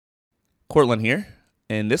Cortland here.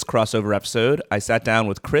 In this crossover episode, I sat down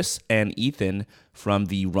with Chris and Ethan from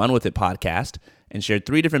the Run With It podcast and shared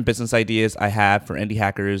 3 different business ideas I have for indie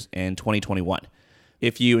hackers in 2021.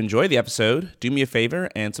 If you enjoy the episode, do me a favor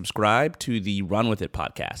and subscribe to the Run With It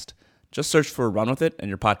podcast. Just search for Run With It in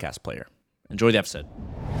your podcast player. Enjoy the episode.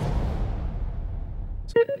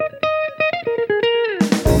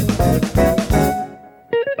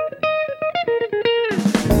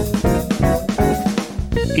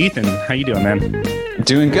 Ethan, how you doing, man?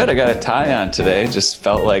 Doing good. I got a tie on today. Just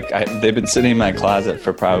felt like they've been sitting in my closet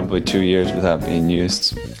for probably 2 years without being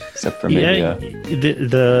used, except for maybe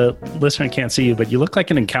the listener can't see you, but you look like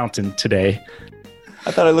an accountant today.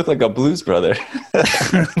 I thought I looked like a Blues Brother.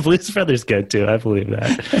 Blues Brother's good too. I believe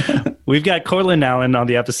that. We've got Cortland Allen on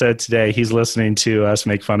the episode today. He's listening to us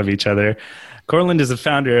make fun of each other. Cortland is the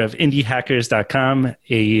founder of indiehackers.com,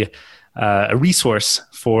 a resource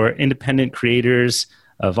for independent creators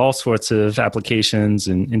of all sorts of applications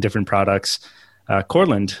and different products.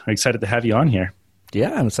 Cortland, I'm excited to have you on here.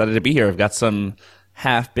 Yeah, I'm excited to be here. I've got some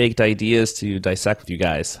half-baked ideas to dissect with you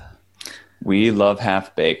guys. We love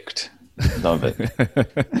half-baked. Love it.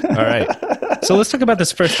 All right. So let's talk about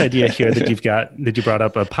this first idea here that you brought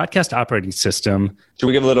up, a podcast operating system. Should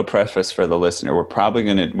we give a little preface for the listener? We're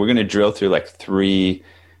going to drill through like 3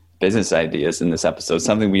 business ideas in this episode,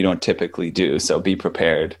 something we don't typically do. So be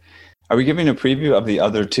prepared. Are we giving a preview of the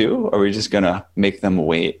other 2, or are we just going to make them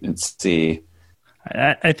wait and see?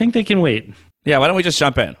 I think they can wait. Yeah, why don't we just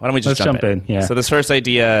jump in? Let's jump in. Yeah. So this first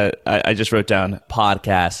idea, I just wrote down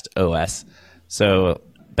Podcast OS. So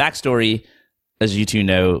backstory, as you 2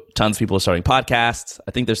 know, tons of people are starting podcasts.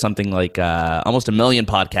 I think there's something like almost 1 million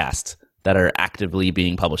podcasts that are actively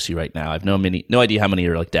being published to you right now. I have no idea how many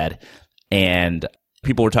are like dead. And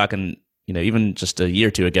people were talking, even just a year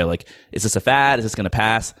or 2 ago, like, is this a fad? Is this going to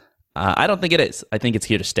pass? I don't think it is. I think it's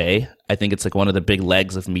here to stay. I think it's like one of the big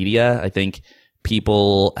legs of media. I think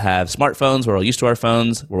people have smartphones. We're all used to our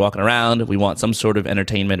phones. We're walking around. We want some sort of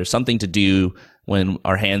entertainment or something to do when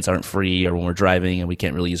our hands aren't free or when we're driving and we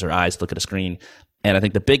can't really use our eyes to look at a screen. And I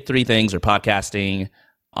think the big 3 things are podcasting,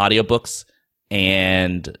 audiobooks,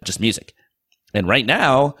 and just music. And right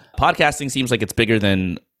now, podcasting seems like it's bigger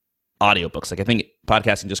than audiobooks. Like, I think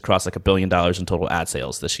podcasting just crossed like $1 billion in total ad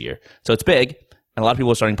sales this year. So it's big. And a lot of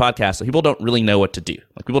people are starting podcasts, so people don't really know what to do.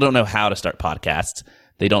 Like, people don't know how to start podcasts.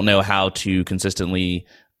 They don't know how to consistently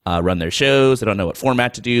run their shows. They don't know what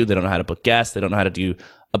format to do. They don't know how to book guests. They don't know how to do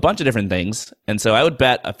a bunch of different things. And so I would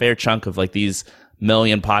bet a fair chunk of like these 1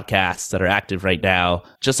 million podcasts that are active right now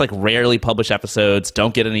just like rarely publish episodes,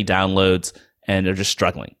 don't get any downloads, and they're just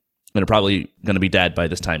struggling. And they're probably going to be dead by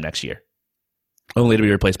this time next year, only to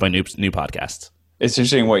be replaced by new podcasts. It's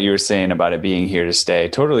interesting what you were saying about it being here to stay.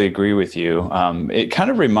 Totally agree with you. It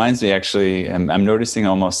kind of reminds me, actually, I'm noticing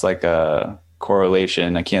almost like a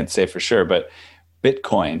correlation. I can't say for sure, but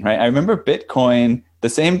Bitcoin, right? I remember Bitcoin, the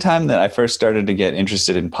same time that I first started to get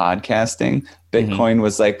interested in podcasting, Bitcoin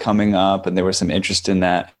was like coming up and there was some interest in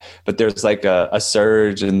that. But there's like a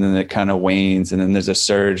surge and then it kind of wanes and then there's a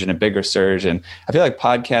surge and a bigger surge. And I feel like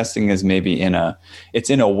podcasting is maybe in a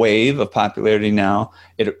wave of popularity now.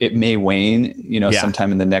 It may wane,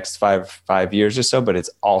 sometime in the next five years or so, but it's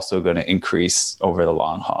also going to increase over the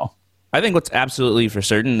long haul. I think what's absolutely for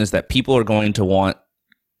certain is that people are going to want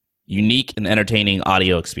unique and entertaining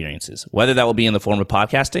audio experiences, whether that will be in the form of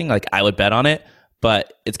podcasting, like I would bet on it,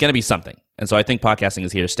 but it's going to be something. And so I think podcasting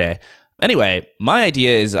is here to stay. Anyway, my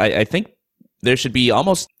idea is I think there should be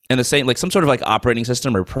almost in the same, like some sort of like operating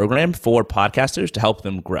system or program for podcasters to help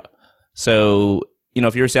them grow. So,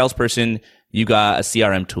 if you're a salesperson, you got a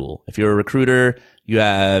CRM tool. If you're a recruiter, you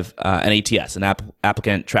have an ATS, an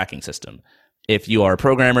applicant tracking system. If you are a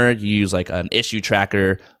programmer, you use like an issue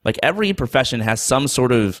tracker. Like every profession has some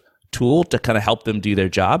sort of tool to kind of help them do their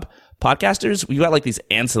job. Podcasters, we've got like these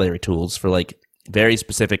ancillary tools for like very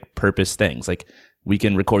specific purpose things. Like we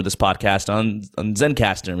can record this podcast on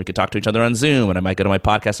Zencastr and we could talk to each other on Zoom, and I might go to my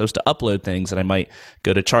podcast host to upload things, and I might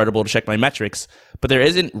go to Chartable to check my metrics. But there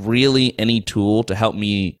isn't really any tool to help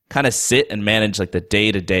me kind of sit and manage like the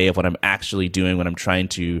day-to-day of what I'm actually doing when I'm trying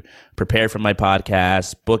to prepare for my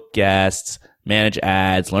podcast, book guests, manage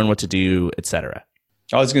ads, learn what to do, etc.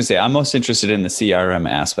 I was going to say, I'm most interested in the CRM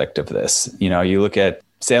aspect of this. You look at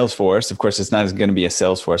Salesforce, of course, it's not going to be a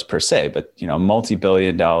Salesforce per se, but,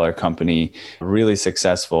 multi-billion-dollar company, really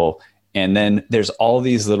successful. And then there's all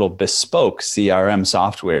these little bespoke CRM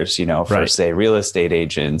softwares, for say real estate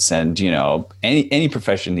agents and, any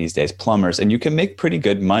profession these days, plumbers, and you can make pretty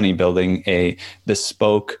good money building a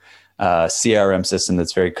bespoke CRM system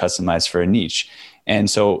that's very customized for a niche. And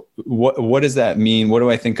so what does that mean? What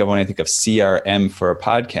do I think of when I think of CRM for a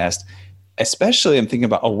podcast? especially I'm thinking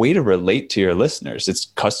about a way to relate to your listeners. It's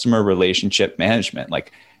customer relationship management.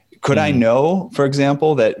 Like, could I know, for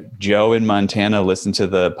example, that Joe in Montana listened to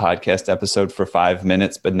the podcast episode for 5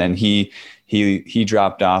 minutes, but then he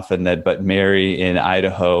dropped off, and that but Mary in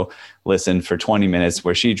Idaho listened for 20 minutes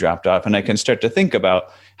where she dropped off. And I can start to think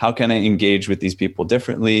about, how can I engage with these people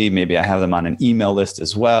differently? Maybe I have them on an email list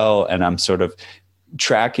as well, and I'm sort of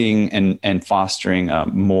tracking and fostering a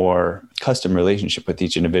more custom relationship with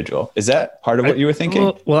each individual. Is that part of what you were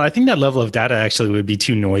thinking? Well, I think that level of data actually would be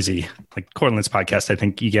too noisy. Like Courtland's podcast, I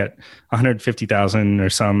think you get 150,000 or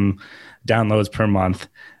some downloads per month.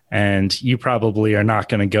 And you probably are not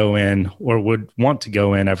going to go in, or would want to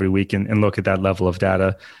go in every week and look at that level of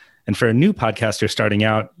data. And for a new podcaster starting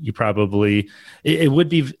out, you probably, it would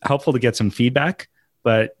be helpful to get some feedback,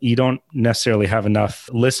 but you don't necessarily have enough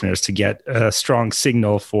listeners to get a strong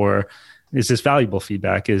signal for, is this valuable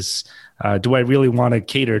feedback? Do I really want to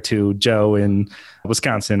cater to Joe in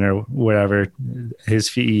Wisconsin or wherever,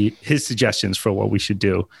 his suggestions for what we should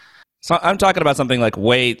do? So I'm talking about something like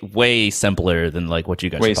way simpler than like what you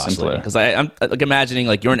guys are postulating. Because I'm like imagining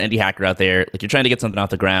like you're an indie hacker out there, like you're trying to get something off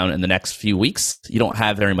the ground in the next few weeks. You don't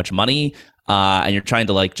have very much money, and you're trying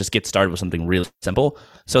to like just get started with something really simple.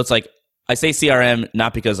 So it's like, I say CRM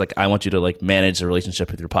not because like I want you to like manage the relationship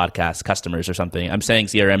with your podcast customers or something. I'm saying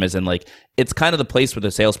CRM as in like it's kind of the place where the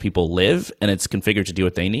salespeople live, and it's configured to do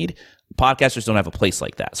what they need. Podcasters don't have a place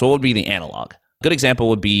like that. So what would be the analog? A good example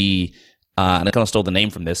would be, and I kind of stole the name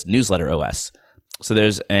from this, Newsletter OS. So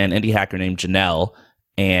there's an indie hacker named Janelle,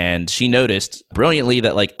 and she noticed brilliantly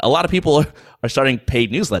that like a lot of people are starting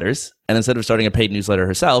paid newsletters, and instead of starting a paid newsletter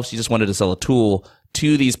herself, she just wanted to sell a tool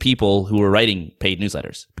to these people who were writing paid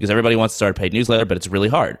newsletters, because everybody wants to start a paid newsletter, but it's really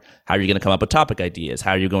hard. How are you going to come up with topic ideas?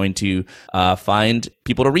 How are you going to find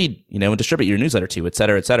people to read, and distribute your newsletter to, et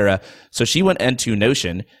cetera, et cetera. So she went into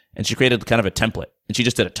Notion and she created kind of a template, and she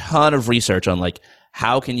just did a ton of research on like,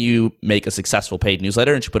 how can you make a successful paid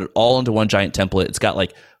newsletter? And she put it all into one giant template. It's got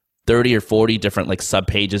like 30 or 40 different like sub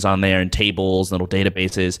pages on there and tables, little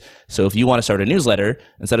databases. So if you want to start a newsletter,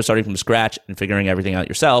 instead of starting from scratch and figuring everything out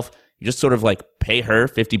yourself, you just sort of like pay her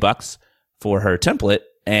 $50 for her template,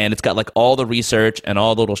 and it's got like all the research and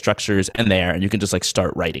all the little structures in there, and you can just like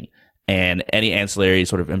start writing. And any ancillary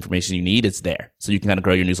sort of information you need, it's there. So you can kind of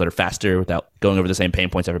grow your newsletter faster without going over the same pain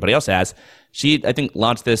points everybody else has. She, I think,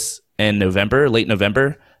 launched this in November, late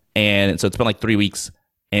November. And so it's been like 3 weeks,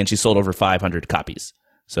 and she sold over 500 copies.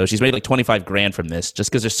 So she's made like 25 grand from this, just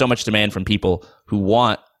because there's so much demand from people who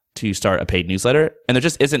want to start a paid newsletter. And there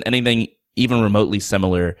just isn't anything even remotely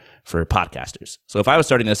similar for podcasters. So if I was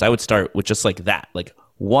starting this, I would start with just like that, like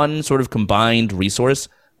one sort of combined resource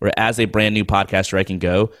where as a brand new podcaster, I can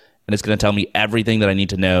go and it's going to tell me everything that I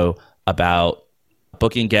need to know about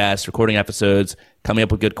booking guests, recording episodes, coming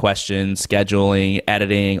up with good questions, scheduling,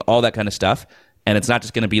 editing, all that kind of stuff. And it's not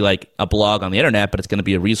just going to be like a blog on the internet, but it's going to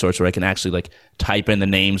be a resource where I can actually like type in the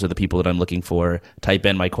names of the people that I'm looking for, type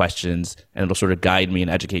in my questions, and it'll sort of guide me and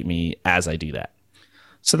educate me as I do that.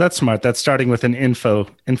 So that's smart. That's starting with an info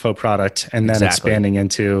product and then expanding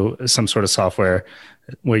into some sort of software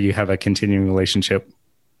where you have a continuing relationship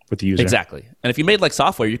with the user. Exactly. And if you made like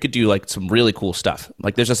software, you could do like some really cool stuff.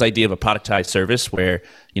 Like there's this idea of a productized service where,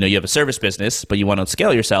 you have a service business, but you want to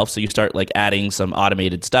scale yourself. So you start like adding some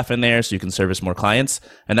automated stuff in there so you can service more clients.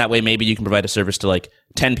 And that way, maybe you can provide a service to like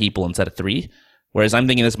 10 people instead of 3. Whereas I'm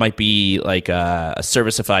thinking this might be like a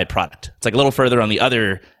servicified product. It's like a little further on the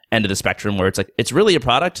other end of the spectrum where it's like, it's really a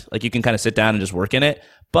product. Like you can kind of sit down and just work in it.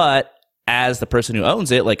 But as the person who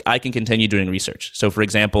owns it, like I can continue doing research. So for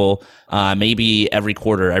example, maybe every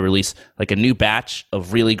quarter I release like a new batch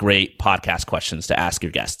of really great podcast questions to ask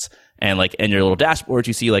your guests. And like in your little dashboard,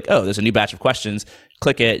 you see like, oh, there's a new batch of questions.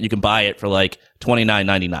 Click it. You can buy it for like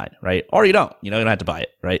 $29.99, right? Or you don't. You don't have to buy it,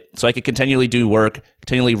 right? So I could continually do work,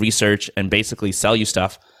 continually research, and basically sell you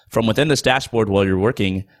stuff from within this dashboard while you're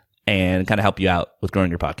working and kind of help you out with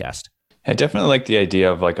growing your podcast. I definitely like the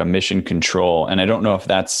idea of like a mission control. And I don't know if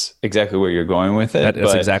that's exactly where you're going with it.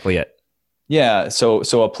 That's exactly it. Yeah. So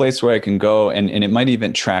a place where I can go and it might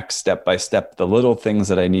even track step by step the little things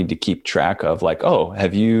that I need to keep track of. Like, oh,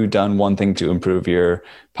 have you done one thing to improve your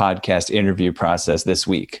podcast interview process this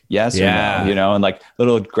week? Yes or no? And like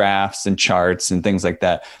little graphs and charts and things like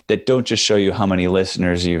that don't just show you how many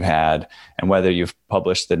listeners you've had and whether you've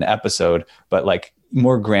published an episode, but like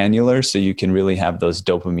more granular so you can really have those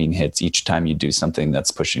dopamine hits each time you do something that's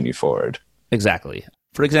pushing you forward. Exactly.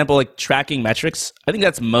 For example, like tracking metrics, I think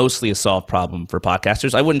that's mostly a solved problem for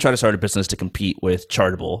podcasters. I wouldn't try to start a business to compete with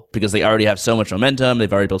Chartable because they already have so much momentum.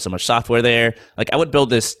 They've already built so much software there. Like I would build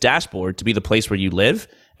this dashboard to be the place where you live.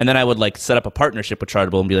 And then I would like set up a partnership with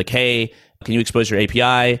Chartable and be like, hey, can you expose your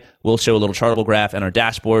API? We'll show a little Chartable graph in our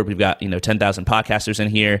dashboard. We've got, 10,000 podcasters in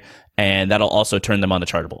here, and that'll also turn them on to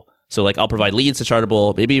Chartable. So like I'll provide leads to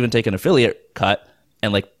Chartable, maybe even take an affiliate cut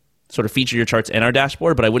and like sort of feature your charts in our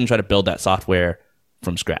dashboard, but I wouldn't try to build that software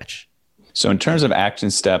from scratch. So in terms of action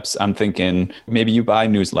steps, I'm thinking maybe you buy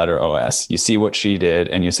Newsletter OS, you see what she did,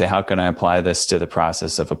 and you say, how can I apply this to the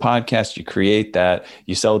process of a podcast? You create that,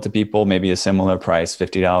 you sell it to people, maybe a similar price,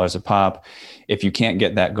 $50 a pop. If you can't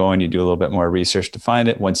get that going, you do a little bit more research to find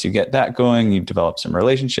it. Once you get that going, you develop some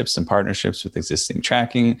relationships and partnerships with existing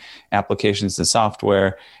tracking applications and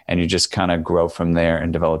software, and you just kind of grow from there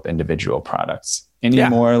and develop individual products. Any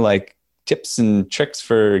more like tips and tricks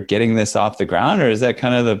for getting this off the ground, or is that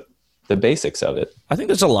kind of the basics of it? I think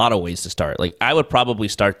there's a lot of ways to start. Like I would probably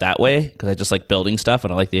start that way because I just like building stuff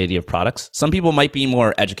and I like the idea of products. Some people might be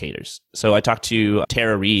more educators. So I talked to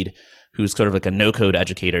Tara Reid, who's sort of like a no-code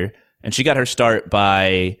educator, and she got her start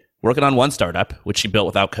by working on one startup, which she built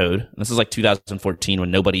without code. And this is like 2014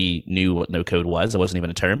 when nobody knew what no code was. It wasn't even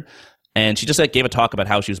a term. And she just like gave a talk about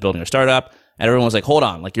how she was building her startup. And everyone was like, hold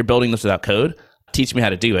on, like you're building this without code. Teach me how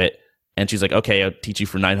to do it. And she's like, okay, I'll teach you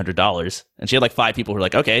for $900. And she had like 5 people who were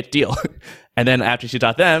like, okay, deal. And then after she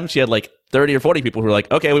taught them, she had like 30 or 40 people who were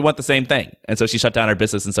like, okay, we want the same thing. And so she shut down her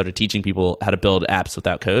business and started teaching people how to build apps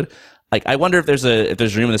without code. Like, I wonder if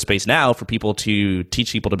there's room in the space now for people to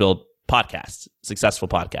teach people to build podcasts, successful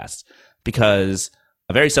podcasts, because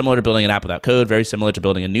very similar to building an app without code, very similar to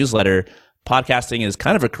building a newsletter, podcasting is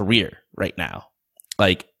kind of a career right now.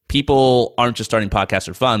 Like, people aren't just starting podcasts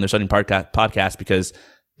for fun. They're starting podcasts because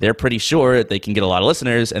they're pretty sure they can get a lot of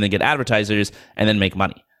listeners and then get advertisers and then make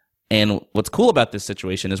money. And what's cool about this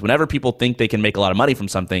situation is whenever people think they can make a lot of money from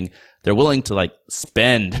something, they're willing to like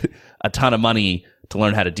spend a ton of money to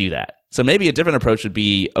learn how to do that. So maybe a different approach would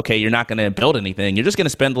be, okay, you're not going to build anything. You're just going to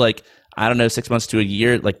spend like, 6 months to a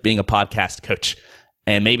year, like being a podcast coach.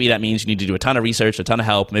 And maybe that means you need to do a ton of research, a ton of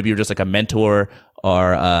help. Maybe you're just like a mentor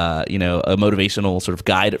or, a motivational sort of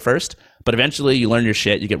guide at first, but eventually you learn your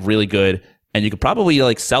shit, you get really good. And you could probably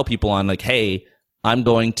like sell people on like, hey, I'm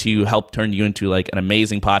going to help turn you into like an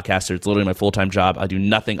amazing podcaster. It's literally my full-time job. I do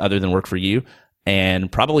nothing other than work for you,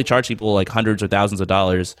 and probably charge people like hundreds or thousands of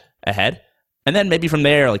dollars ahead. And then maybe from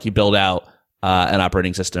there, like you build out an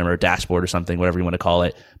operating system or a dashboard or something, whatever you want to call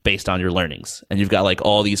it, based on your learnings. And you've got like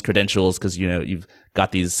all these credentials because, you've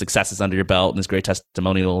got these successes under your belt and these great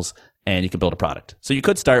testimonials, and you can build a product. So you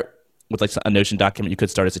could start with like a Notion document. You could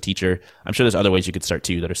start as a teacher. I'm sure there's other ways you could start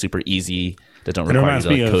too that are super easy, that don't require you to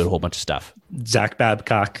like code a whole bunch of stuff. Zach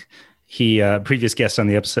Babcock, he previous guest on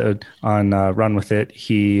the episode on Run With It.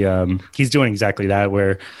 He's doing exactly that,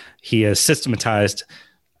 where he has systematized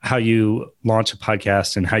how you launch a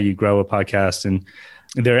podcast and how you grow a podcast. And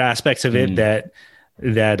there are aspects of it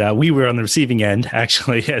that we were on the receiving end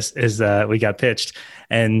actually as we got pitched,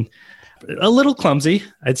 and a little clumsy,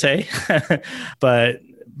 I'd say,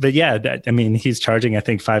 but yeah, he's charging, I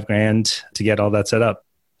think, $5,000 to get all that set up.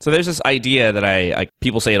 So there's this idea that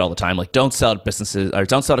people say it all the time, like don't sell to businesses or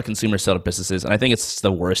don't sell to consumers, sell to businesses. And I think it's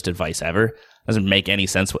the worst advice ever. It doesn't make any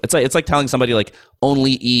sense. It's like telling somebody like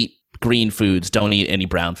only eat green foods, don't eat any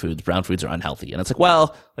brown foods. Brown foods are unhealthy. And it's like,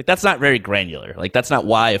 well, like that's not very granular. Like that's not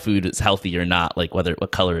why a food is healthy or not, like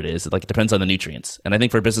what color it is. Like it depends on the nutrients. And I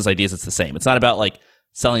think for business ideas, it's the same. It's not about like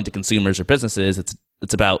selling to consumers or businesses.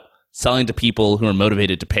 It's about selling to people who are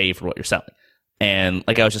motivated to pay for what you're selling. And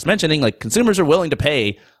like I was just mentioning, like consumers are willing to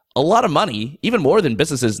pay a lot of money, even more than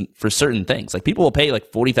businesses, for certain things. Like people will pay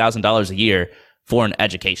like $40,000 a year for an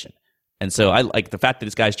education. And so I like the fact that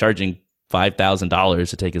this guy's charging $5,000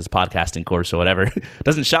 to take his podcasting course or whatever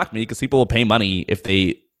doesn't shock me, because people will pay money if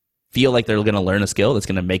they feel like they're going to learn a skill that's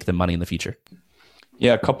going to make them money in the future.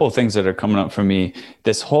 Yeah, a couple of things that are coming up for me.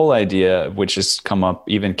 This whole idea, which came up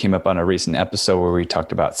on a recent episode where we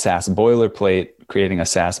talked about SaaS boilerplate, creating a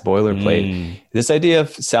SaaS boilerplate. This idea of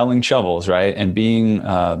selling shovels, right? And being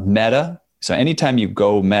meta. So anytime you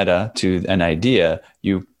go meta to an idea,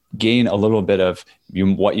 you gain a little bit of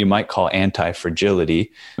what you might call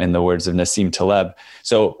anti-fragility, in the words of Nassim Taleb.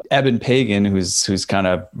 So Eben Pagan, who's kind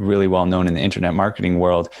of really well known in the internet marketing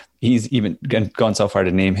world, he's even gone so far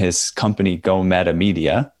to name his company Go Meta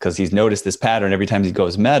Media, because he's noticed this pattern. Every time he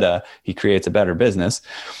goes meta, he creates a better business.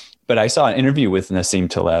 But I saw an interview with Nassim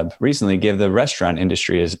Taleb recently, give the restaurant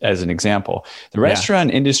industry as an example. The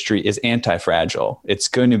restaurant industry is anti-fragile. It's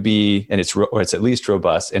going to be, or it's at least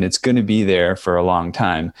robust, and it's going to be there for a long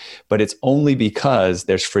time. But it's only because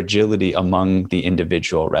there's fragility among the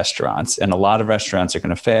individual restaurants. And a lot of restaurants are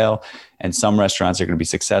going to fail, and some restaurants are going to be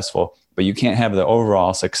successful. But you can't have the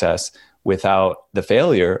overall success without the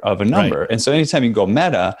failure of a number. And so anytime you go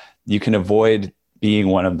meta, you can avoid being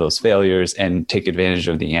one of those failures and take advantage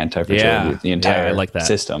of the anti-fragility of the entire I like that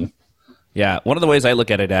system. Yeah. One of the ways I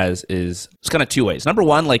look at it as is it's kind of two ways. Number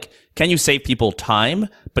one, like, can you save people time,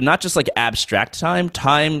 but not just like abstract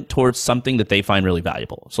time towards something that they find really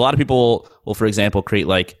valuable. So a lot of people will, for example, create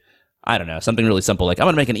like, I don't know, something really simple. Like, I'm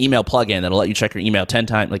going to make an email plugin that'll let you check your email 10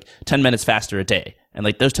 times, like 10 minutes faster a day. And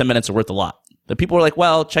like those 10 minutes are worth a lot. But people are like,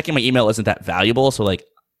 well, checking my email isn't that valuable. So like,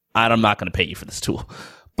 I'm not going to pay you for this tool.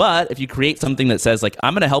 But if you create something that says like,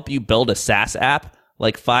 I'm going to help you build a SaaS app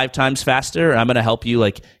like 5 times faster, I'm going to help you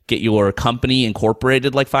like get your company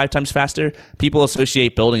incorporated like 5 times faster, people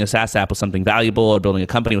associate building a SaaS app with something valuable or building a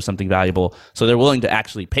company with something valuable. So they're willing to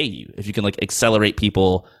actually pay you if you can like accelerate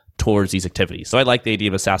people towards these activities. So I like the idea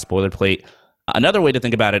of a SaaS boilerplate. Another way to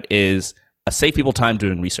think about it is save people time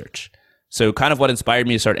doing research. So kind of what inspired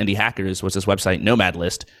me to start Indie Hackers was this website Nomad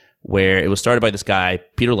List, where it was started by this guy,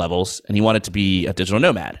 Peter Levels, and he wanted to be a digital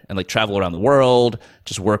nomad and like travel around the world,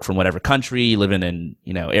 just work from whatever country, living in,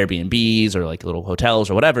 you know, Airbnbs or like little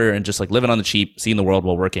hotels or whatever, and just like living on the cheap, seeing the world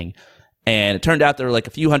while working. And it turned out there were like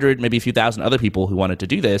a few hundred, maybe a few thousand other people who wanted to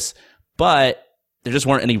do this, but there just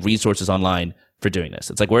weren't any resources online for doing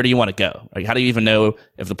this. It's like, where do you want to go? Like, how do you even know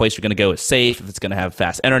if the place you're going to go is safe, if it's going to have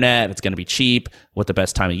fast internet, if it's going to be cheap, what the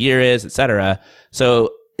best time of year is, etc.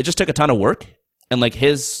 So it just took a ton of work. And like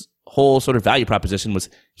his whole sort of value proposition was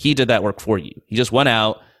he did that work for you. He just went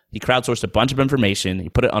out, he crowdsourced a bunch of information, he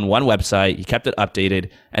put it on one website, he kept it updated,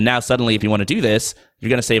 and now suddenly if you want to do this, you're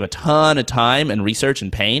going to save a ton of time and research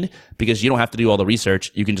and pain because you don't have to do all the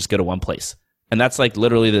research, you can just go to one place. And that's like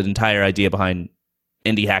literally the entire idea behind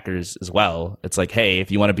Indie Hackers as well. It's like, hey, if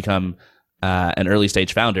you want to become an early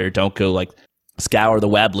stage founder, don't go like scour the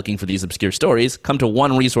web looking for these obscure stories, come to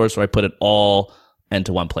one resource where I put it all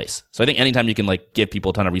into one place. So I think anytime you can like give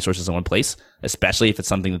people a ton of resources in one place, especially if it's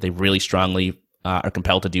something that they really strongly are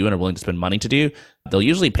compelled to do and are willing to spend money to do, they'll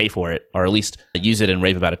usually pay for it or at least use it and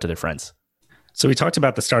rave about it to their friends. So we talked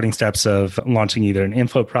about the starting steps of launching either an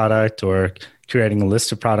info product or creating a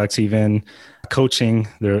list of products, even coaching.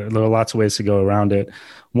 There are lots of ways to go around it.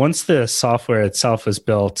 Once the software itself is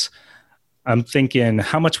built, I'm thinking,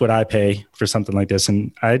 how much would I pay for something like this?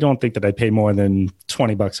 And I don't think that I'd pay more than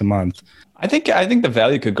 $20 a month. I think the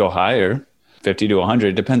value could go higher, 50 to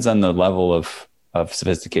 100. Depends on the level of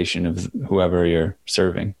sophistication of whoever you're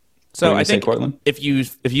serving. So I think if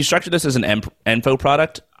you structure this as an info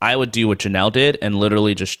product, I would do what Janelle did and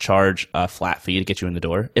literally just charge a flat fee to get you in the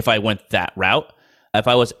door. If I went that route, if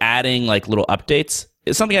I was adding like little updates,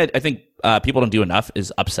 it's something I think people don't do enough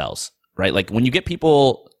is upsells, right? Like when you get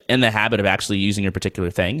people in the habit of actually using your particular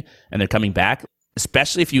thing and they're coming back,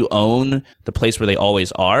 especially if you own the place where they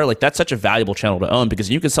always are, like that's such a valuable channel to own because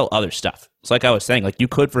you can sell other stuff. So like I was saying, like you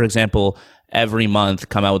could, for example, every month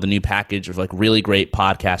come out with a new package of like really great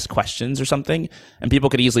podcast questions or something, and people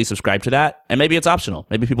could easily subscribe to that. And maybe it's optional.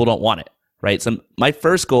 Maybe people don't want it, right? So my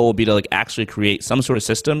first goal would be to like actually create some sort of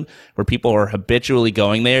system where people are habitually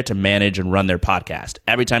going there to manage and run their podcast.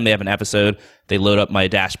 Every time they have an episode, they load up my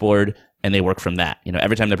dashboard and they work from that. You know,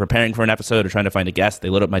 every time they're preparing for an episode or trying to find a guest, they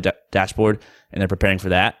load up my dashboard and they're preparing for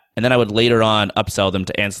that. And then I would later on upsell them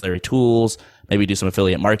to ancillary tools, maybe do some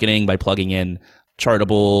affiliate marketing by plugging in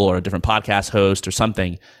Chartable or a different podcast host or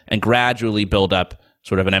something, and gradually build up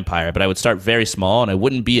sort of an empire. But I would start very small, and I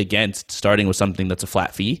wouldn't be against starting with something that's a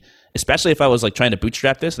flat fee, especially if I was like trying to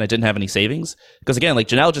bootstrap this and I didn't have any savings. Because again, like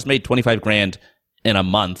Janelle just made 25 grand in a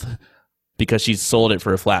month because she sold it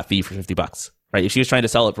for a flat fee for $50. Right? If she was trying to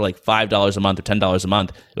sell it for like $5 a month or $10 a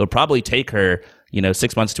month, it would probably take her,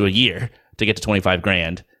 6 months to a year to get to 25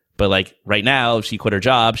 grand. But like right now, if she quit her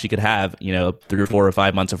job, she could have, 3 or 4 or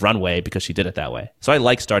 5 months of runway because she did it that way. So I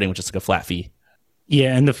like starting with just like a flat fee.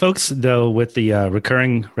 Yeah. And the folks though, with the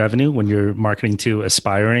recurring revenue, when you're marketing to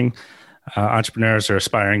aspiring entrepreneurs or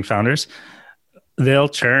aspiring founders, they'll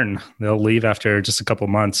churn, they'll leave after just a couple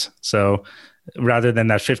months. So rather than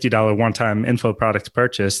that $50 one-time info product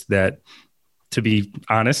purchase that, to be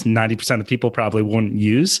honest, 90% of people probably won't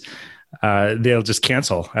use, they'll just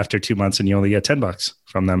cancel after 2 months and you only get $10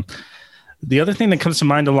 from them. The other thing that comes to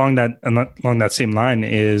mind along that same line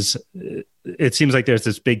is it seems like there's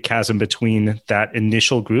this big chasm between that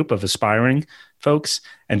initial group of aspiring folks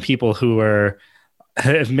and people who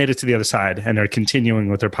have made it to the other side and are continuing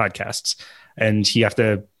with their podcasts. And you have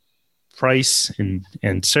to price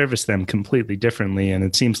and service them completely differently. And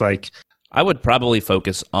it seems like I would probably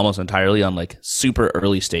focus almost entirely on like super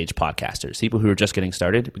early stage podcasters, people who are just getting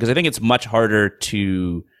started, because I think it's much harder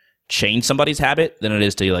to change somebody's habit than it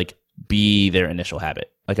is to like be their initial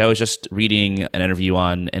habit. Like I was just reading an interview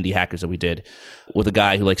on Indie Hackers that we did with a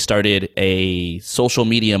guy who like started a social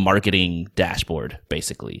media marketing dashboard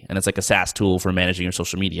basically. And it's like a SaaS tool for managing your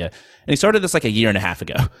social media. And he started this like a year and a half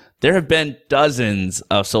ago. There have been dozens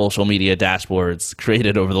of social media dashboards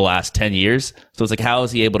created over the last 10 years. So it's like, how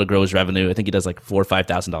is he able to grow his revenue? I think he does like $4,000 or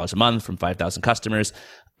 $5,000 a month from 5,000 customers.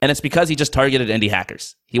 And it's because he just targeted indie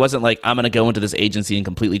hackers. He wasn't like, I'm going to go into this agency and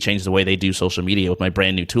completely change the way they do social media with my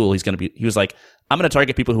brand new tool. He was like, I'm going to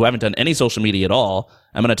target people who haven't done any social media at all.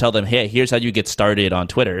 I'm going to tell them, hey, here's how you get started on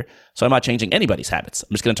Twitter. So I'm not changing anybody's habits. I'm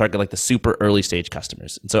just going to target like the super early stage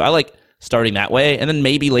customers. And so I like starting that way. And then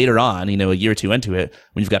maybe later on, a year or two into it,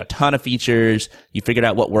 when you've got a ton of features, you figured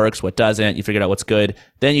out what works, what doesn't, you figured out what's good,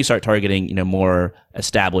 then you start targeting, more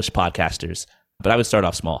established podcasters. But I would start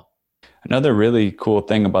off small. Another really cool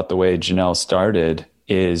thing about the way Janelle started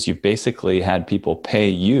is you basically had people pay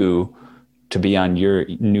you to be on your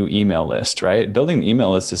new email list, right? Building an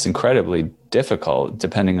email list is incredibly difficult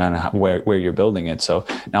depending on where you're building it. So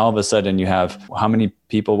now all of a sudden you have, how many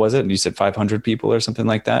people was it? You said 500 people or something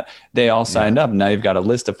like that. They all signed up. Now you've got a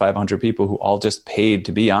list of 500 people who all just paid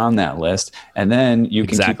to be on that list. And then you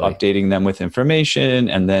can keep updating them with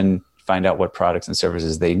information and then find out what products and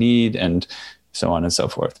services they need and so on and so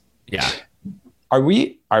forth. Yeah. Are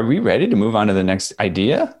we ready to move on to the next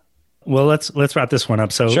idea? Well, let's wrap this one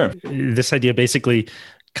up. So sure. This idea basically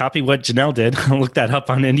copy what Janelle did. Look that up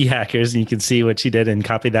on Indie Hackers and you can see what she did and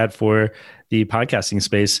copy that for the podcasting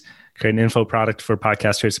space. Create an info product for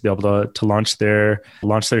podcasters to be able to launch their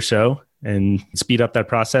show and speed up that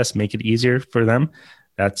process, make it easier for them.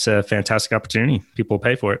 That's a fantastic opportunity. People will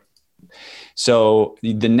pay for it. So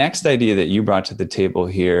the next idea that you brought to the table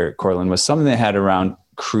here, Courtland, was something that had around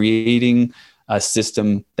creating a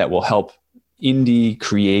system that will help indie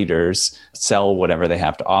creators sell whatever they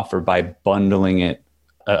have to offer by bundling it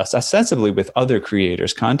ostensibly with other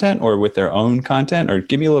creators' content or with their own content. Or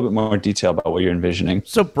give me a little bit more detail about what you're envisioning.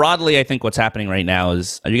 So broadly, I think what's happening right now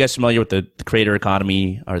is, are you guys familiar with the creator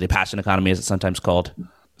economy or the passion economy as it's sometimes called?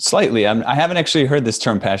 Slightly. I haven't actually heard this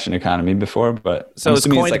term passion economy before, but so it's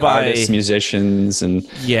coined like by artists, musicians, and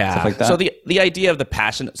stuff like that. So the idea of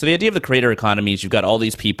the idea of the creator economy is you've got all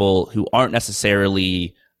these people who aren't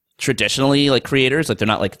necessarily traditionally like creators, like they're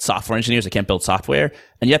not like software engineers, they can't build software,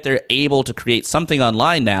 and yet they're able to create something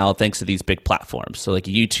online now thanks to these big platforms. So like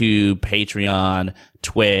YouTube, Patreon,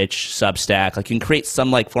 Twitch, Substack, like you can create some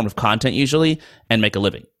like form of content usually and make a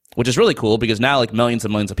living. Which is really cool because now like millions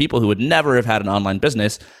and millions of people who would never have had an online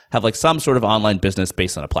business have like some sort of online business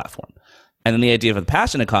based on a platform. And then the idea of the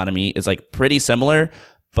passion economy is like pretty similar,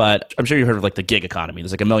 but I'm sure you've heard of like the gig economy.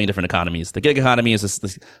 There's like a million different economies. The gig economy is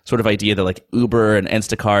this sort of idea that like Uber and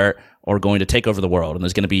Instacart are going to take over the world, and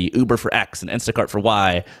there's going to be Uber for X and Instacart for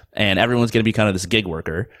Y, and everyone's going to be kind of this gig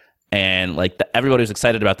worker. And like everybody was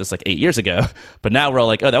excited about this like 8 years ago, but now we're all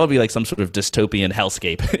like, oh, that would be like some sort of dystopian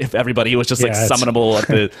hellscape if everybody was just like summonable at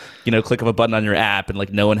the click of a button on your app, and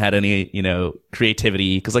like no one had any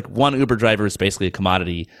creativity, because like one Uber driver is basically a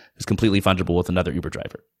commodity who's completely fungible with another Uber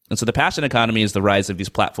driver. And so the passion economy is the rise of these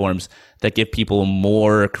platforms that give people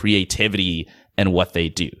more creativity in what they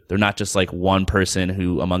do. They're not just like one person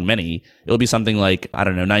who among many. It'll be something like, I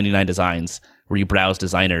don't know, 99 Designs, where you browse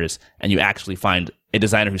designers and you actually find a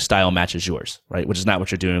designer whose style matches yours, right? Which is not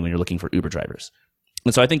what you're doing when you're looking for Uber drivers.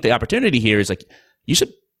 And so I think the opportunity here is like, you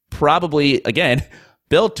should probably, again,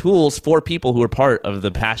 build tools for people who are part of the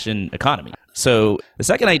passion economy. So the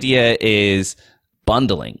second idea is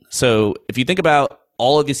bundling. So if you think about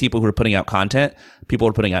all of these people who are putting out content, people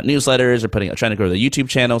are putting out newsletters, or trying to grow their YouTube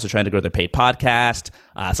channels, or trying to grow their paid podcast.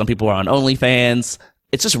 Some people are on OnlyFans.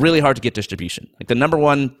 It's just really hard to get distribution. Like the number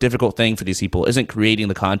one difficult thing for these people isn't creating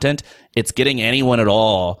the content. It's getting anyone at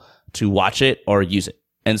all to watch it or use it.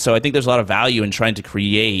 And so I think there's a lot of value in trying to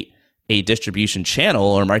create a distribution channel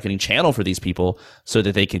or marketing channel for these people so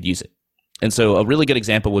that they could use it. And so a really good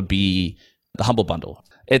example would be the Humble Bundle.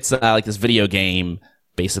 It's like this video game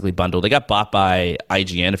basically bundle. They got bought by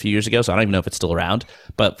IGN a few years ago, so I don't even know if it's still around.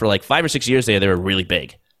 But for like 5 or 6 years they were really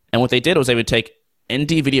big. And what they did was they would take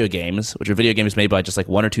indie video games, which are video games made by just like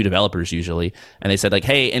one or two developers usually, and they said like,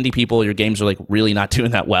 hey, indie people, your games are like really not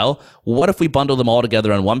doing that well. What if we bundle them all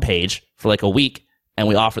together on one page for like a week, and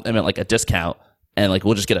we offer them at like a discount, and like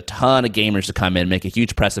we'll just get a ton of gamers to come in, make a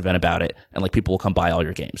huge press event about it, and like people will come buy all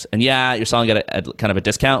your games. And yeah, you're selling it at kind of a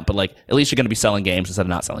discount, but like at least you're going to be selling games instead of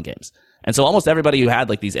not selling games. And so almost everybody who had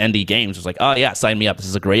like these indie games was like, oh yeah, sign me up. This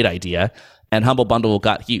is a great idea. And Humble Bundle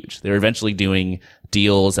got huge. They were eventually doing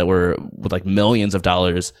deals that were with like millions of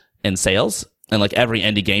dollars in sales. And like every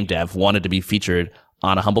indie game dev wanted to be featured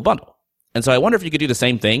on a Humble Bundle. And so I wonder if you could do the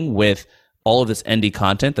same thing with all of this indie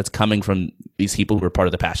content that's coming from these people who are part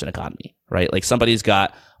of the passion economy, right? Like somebody's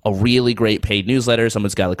got a really great paid newsletter,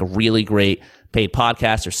 someone's got like a really great paid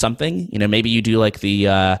podcast or something. You know, maybe you do like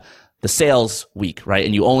the sales week, right?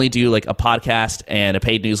 And you only do like a podcast and a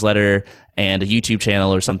paid newsletter and a YouTube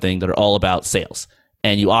channel or something that are all about sales.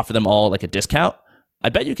 And you offer them all like a discount. I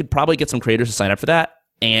bet you could probably get some creators to sign up for that.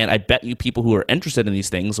 And I bet you people who are interested in these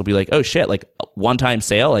things will be like, oh shit, like one-time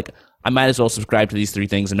sale, like I might as well subscribe to these 3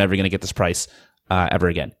 things. I'm never going to get this price ever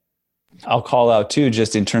again. I'll call out too,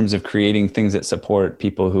 just in terms of creating things that support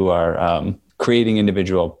people who are creating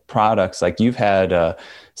individual products. Like you've had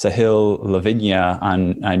Sahil Lavinia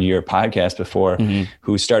on your podcast before,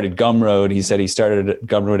 who started Gumroad. He said he started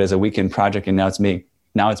Gumroad as a weekend project, and now it's making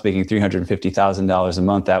 $350,000 a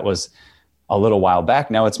month. That was a little while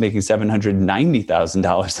back. Now it's making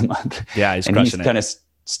 $790,000 a month. Yeah, he's crushing it. Kind of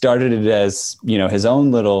started it as, you know, his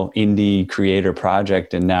own little indie creator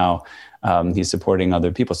project, and now he's supporting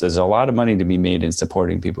other people. So there's a lot of money to be made in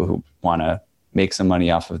supporting people who want to make some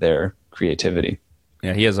money off of their creativity.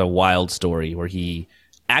 Yeah, he has a wild story where he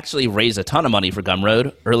actually raised a ton of money for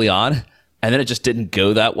Gumroad early on, and then it just didn't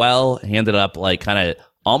go that well. He ended up like kind of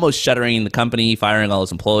almost shuttering the company, firing all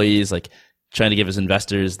his employees, like trying to give his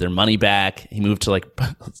investors their money back. He moved to like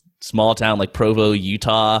small town like Provo,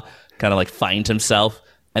 Utah, kind of like fined himself,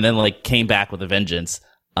 and then like came back with a vengeance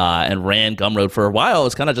and ran Gumroad for a while. It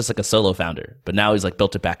was kind of just like a solo founder, but now he's like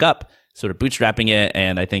built it back up, sort of bootstrapping it.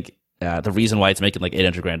 And I think the reason why it's making like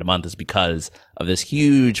 $800,000 a month is because of this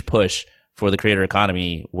huge push for the creator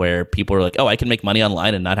economy, where people are like, oh, I can make money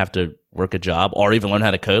online and not have to work a job or even learn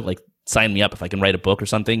how to code. Like, sign me up. If I can write a book or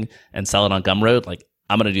something and sell it on Gumroad, like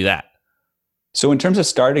I'm going to do that. So in terms of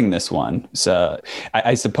starting this one, so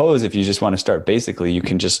I suppose if you just want to start basically, you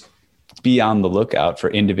can just be on the lookout for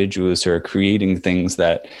individuals who are creating things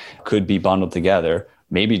that could be bundled together.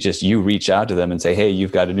 Maybe just you reach out to them and say, hey,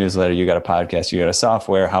 you've got a newsletter, you got a podcast, you got a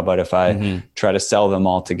software. How about if I try to sell them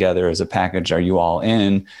all together as a package? Are you all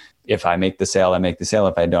in? If I make the sale, I make the sale.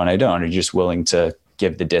 If I don't, I don't. Are you just willing to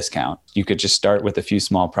give the discount? You could just start with a few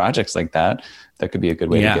small projects like that. That could be a good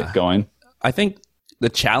way to get going. I think the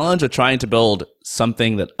challenge of trying to build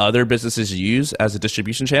something that other businesses use as a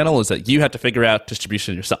distribution channel is that you have to figure out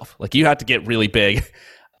distribution yourself. Like you have to get really big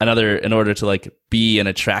in order to like be an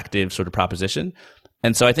attractive sort of proposition.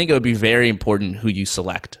 And so I think it would be very important who you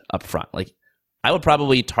select up front. Like I would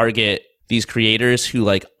probably target these creators who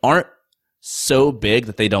like aren't so big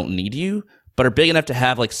that they don't need you, but are big enough to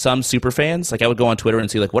have like some super fans. Like I would go on Twitter and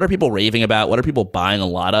see like, what are people raving about? What are people buying a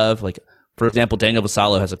lot of? Like, for example, Daniel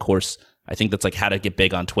Vassallo has a course, I think that's like how to get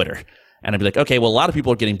big on Twitter. And I'd be like, okay, well, a lot of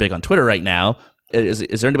people are getting big on Twitter right now. Is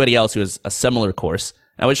there anybody else who has a similar course?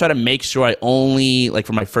 And I would try to make sure I only, like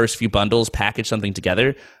for my first few bundles, package something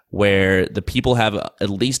together where the people have at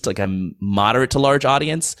least like a moderate to large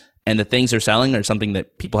audience, and the things they're selling are something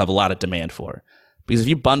that people have a lot of demand for. Because if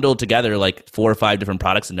you bundle together like 4 or 5 different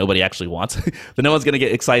products that nobody actually wants, then no one's going to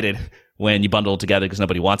get excited when you bundle it together because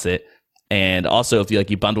nobody wants it. And also, if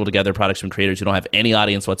you bundle together products from creators who don't have any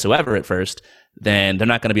audience whatsoever at first, then they're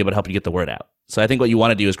not going to be able to help you get the word out. So I think what you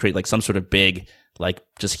want to do is create like some sort of big, like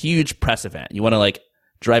just huge press event. You want to like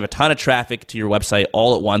drive a ton of traffic to your website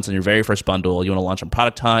all at once on your very first bundle. You want to launch on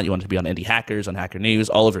Product Hunt. You want it to be on Indie Hackers, on Hacker News,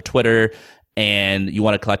 all over Twitter. And you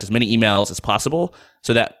want to collect as many emails as possible.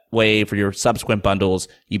 So that way for your subsequent bundles,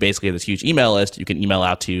 you basically have this huge email list you can email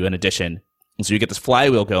out to in addition. And so you get this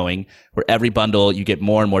flywheel going where every bundle, you get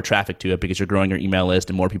more and more traffic to it because you're growing your email list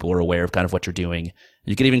and more people are aware of kind of what you're doing.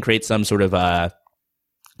 You can even create some sort of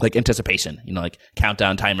like anticipation, like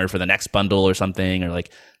countdown timer for the next bundle or something, or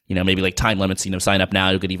like, maybe like time limits, sign up now,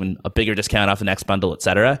 you'll get even a bigger discount off the next bundle,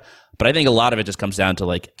 etc. But I think a lot of it just comes down to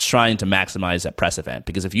like trying to maximize that press event,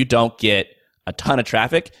 because if you don't get a ton of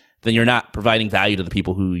traffic, then you're not providing value to the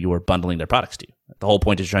people who you're bundling their products to. The whole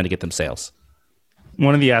point is trying to get them sales.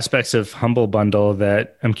 One of the aspects of Humble Bundle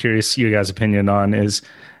that I'm curious your guys' opinion on is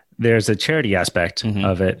there's a charity aspect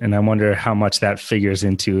of it. And I wonder how much that figures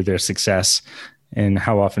into their success and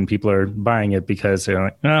how often people are buying it because they're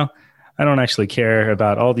like, well, I don't actually care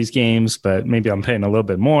about all these games, but maybe I'm paying a little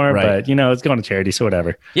bit more, but it's going to charity, so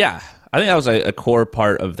whatever. Yeah. I think that was a core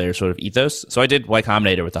part of their sort of ethos. So I did Y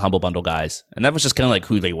Combinator with the Humble Bundle guys, and that was just kind of like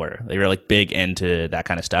who they were. They were like big into that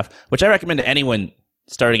kind of stuff, which I recommend to anyone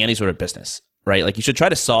starting any sort of business, right? Like you should try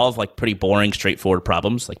to solve like pretty boring, straightforward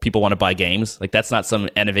problems. Like people want to buy games. Like that's not some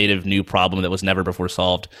innovative new problem that was never before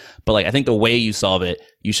solved. But like I think the way you solve it,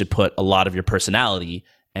 you should put a lot of your personality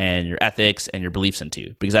and your ethics and your beliefs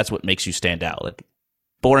into, because that's what makes you stand out. Like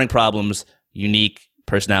boring problems, unique,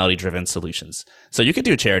 personality-driven solutions. So you could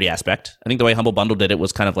do a charity aspect. I think the way Humble Bundle did it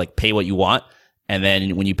was kind of like pay what you want, And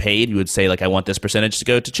then when you paid, you would say like, I want this percentage to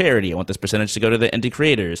go to charity. I want this percentage to go to the indie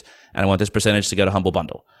creators. And I want this percentage to go to Humble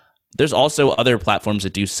Bundle. There's also other platforms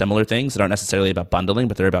that do similar things that aren't necessarily about bundling,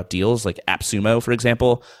 but they're about deals, like AppSumo, for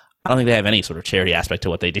example. I don't think they have any sort of charity aspect to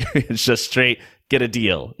what they do. It's just straight get a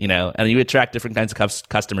deal, and you attract different kinds of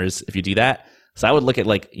customers if you do that. So I would look at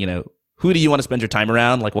like, who do you want to spend your time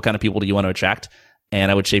around? Like what kind of people do you want to attract?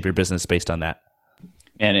 And I would shape your business based on that.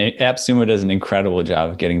 And AppSumo does an incredible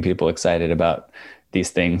job of getting people excited about these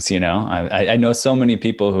things. I know so many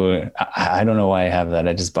people who, I don't know why I have that.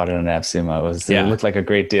 I just bought it on AppSumo. It looked like a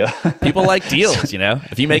great deal. People like deals,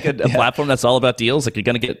 If you make a platform that's all about deals, like you're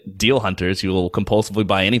going to get deal hunters who will compulsively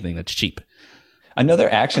buy anything that's cheap.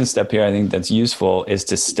 Another action step here I think that's useful is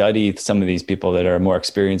to study some of these people that are more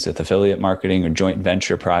experienced with affiliate marketing or joint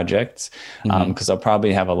venture projects, because they'll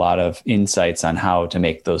probably have a lot of insights on how to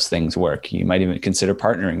make those things work. You might even consider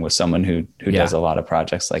partnering with someone who does a lot of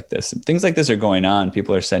projects like this. Things like this are going on.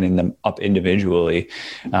 People are setting them up individually.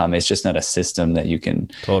 It's just not a system that you can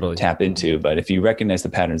tap into. But if you recognize the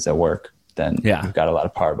patterns that work, then you've got a lot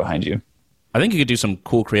of power behind you. I think you could do some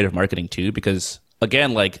cool creative marketing too, because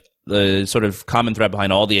again, like the sort of common thread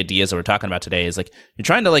behind all the ideas that we're talking about today is like you're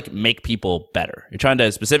trying to like make people better. You're trying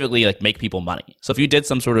to specifically like make people money. So if you did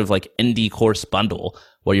some sort of like indie course bundle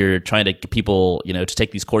where you're trying to get people, to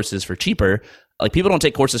take these courses for cheaper, like people don't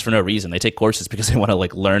take courses for no reason. They take courses because they want to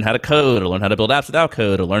like learn how to code or learn how to build apps without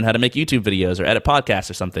code or learn how to make YouTube videos or edit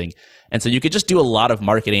podcasts or something. And so you could just do a lot of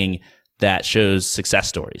marketing that shows success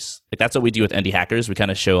stories. Like that's what we do with Indie Hackers. We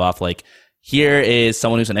kind of show off like, here is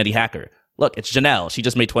someone who's an indie hacker. Look, it's Janelle. She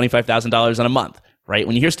just made $25,000 in a month, right?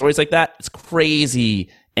 When you hear stories like that, it's crazy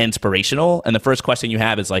inspirational. And the first question you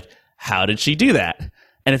have is like, how did she do that?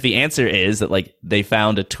 And if the answer is that like they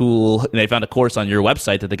found a tool, they found a course on your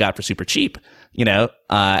website that they got for super cheap,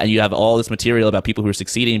 and you have all this material about people who are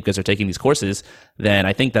succeeding because they're taking these courses, then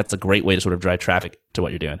I think that's a great way to sort of drive traffic to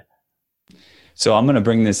what you're doing. So I'm going to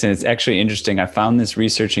bring this in. It's actually interesting. I found this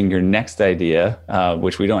researching your next idea,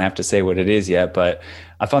 which we don't have to say what it is yet, but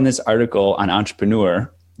I found this article on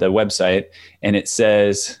Entrepreneur, the website, and it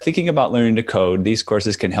says, thinking about learning to code, these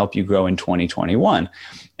courses can help you grow in 2021.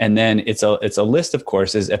 And then it's a list of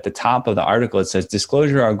courses. At the top of the article, it says,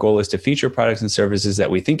 disclosure, our goal is to feature products and services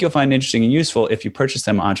that we think you'll find interesting and useful. If you purchase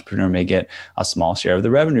them, Entrepreneur may get a small share of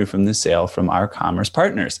the revenue from the sale from our commerce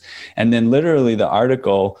partners. And then literally the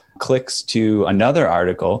article clicks to another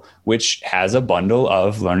article, which has a bundle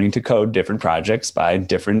of learning to code different projects by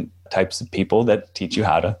different types of people that teach you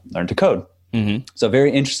how to learn to code. Mm-hmm. So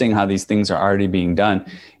very interesting how these things are already being done.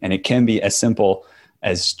 And it can be as simple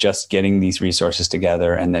as just getting these resources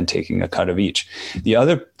together and then taking a cut of each. The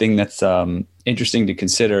other thing that's interesting to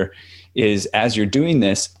consider is as you're doing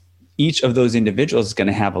this, each of those individuals is going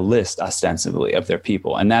to have a list ostensibly of their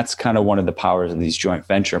people. And that's kind of one of the powers of these joint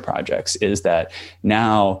venture projects is that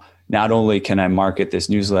now not only can I market this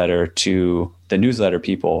newsletter to the newsletter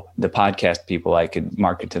people, the podcast people, I could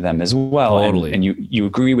market to them as well. Totally. And you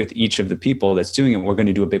agree with each of the people that's doing it. We're going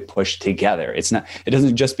to do a big push together. It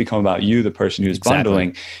doesn't just become about you, the person who's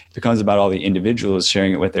bundling. It becomes about all the individuals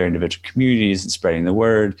sharing it with their individual communities and spreading the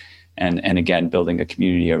word. And again, building a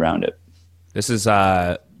community around it. This is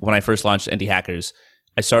when I first launched Indie Hackers.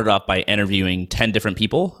 I started off by interviewing 10 different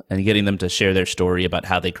people and getting them to share their story about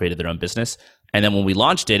how they created their own business. And then when we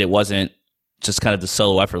launched it, it wasn't just kind of the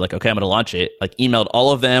solo effort, like, okay, I'm going to launch it. Like emailed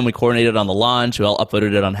all of them. We coordinated on the launch. We all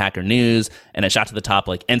uploaded it on Hacker News and it shot to the top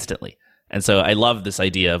like instantly. And so I love this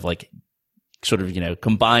idea of like sort of,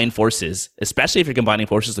 combine forces, especially if you're combining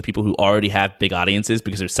forces with people who already have big audiences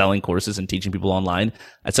because they're selling courses and teaching people online.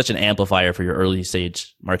 It's such an amplifier for your early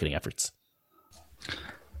stage marketing efforts.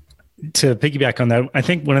 To piggyback on that, I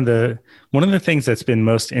think one of the things that's been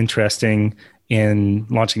most interesting in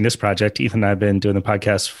launching this project, Ethan and I have been doing the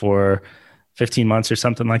podcast for 15 months or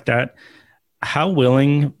something like that. How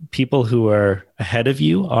willing people who are ahead of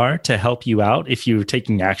you are to help you out if you're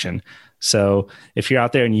taking action. So if you're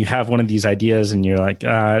out there and you have one of these ideas and you're like,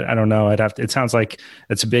 I don't know, it sounds like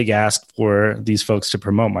it's a big ask for these folks to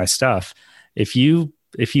promote my stuff. If you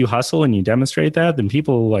hustle and you demonstrate that, then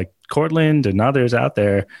people like Cortland and others out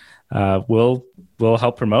there will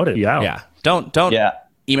help promote it. Yeah. Don't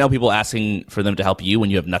email people asking for them to help you when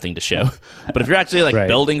you have nothing to show. But if you're actually like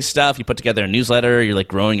building stuff, you put together a newsletter, you're like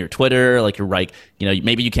growing your Twitter, like you're like,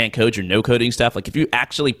 maybe you can't code your no coding stuff. Like if you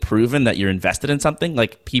actually proven that you're invested in something,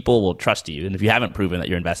 like people will trust you. And if you haven't proven that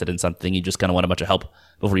you're invested in something, you just kind of want a bunch of help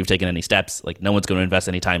before you've taken any steps. Like no one's going to invest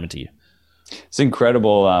any time into you. It's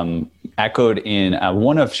incredible. Echoed in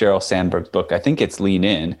one of Sheryl Sandberg's book, I think it's Lean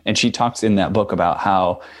In, and she talks in that book about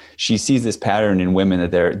how she sees this pattern in women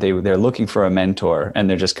that they're looking for a mentor and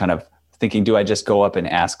they're just kind of thinking, do I just go up and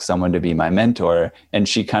ask someone to be my mentor? And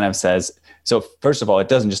she kind of says, so first of all, it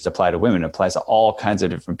doesn't just apply to women, it applies to all kinds of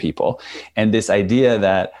different people. And this idea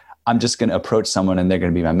that I'm just going to approach someone and they're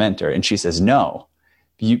going to be my mentor. And she says, no,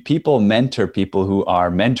 people mentor people who are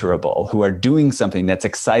mentorable, who are doing something that's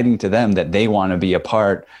exciting to them, that they want to be a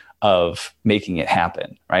part of making it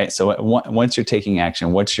happen, right? So once you're taking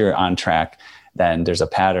action, once you're on track, then there's a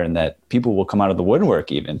pattern that people will come out of the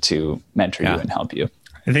woodwork even to mentor you and help you.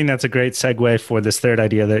 I think that's a great segue for this third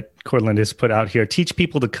idea that Courtland has put out here. Teach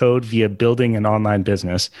people to code via building an online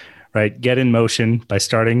business, right? Get in motion by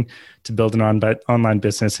starting to build an online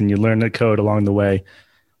business, and you learn to code along the way.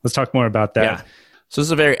 Let's talk more about that. Yeah. So this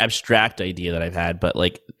is a very abstract idea that I've had, but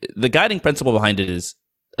like the guiding principle behind it is,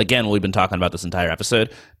 again, what we've been talking about this entire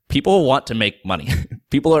episode. People want to make money.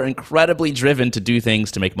 People are incredibly driven to do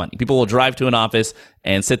things to make money. People will drive to an office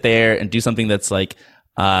and sit there and do something that's like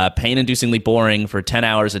pain-inducingly boring for 10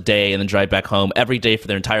 hours a day and then drive back home every day for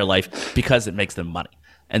their entire life because it makes them money.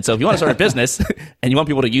 And so if you want to start a business and you want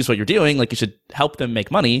people to use what you're doing, like you should help them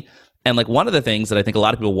make money. And like one of the things that I think a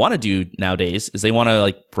lot of people want to do nowadays is they want to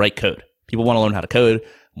like write code. People want to learn how to code.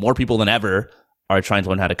 More people than ever are trying to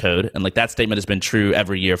learn how to code. And like that statement has been true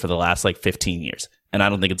every year for the last like 15 years. And I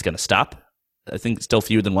don't think it's going to stop. I think still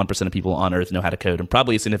fewer than 1% of people on earth know how to code, and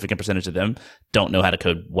probably a significant percentage of them don't know how to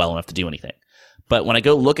code well enough to do anything. But when I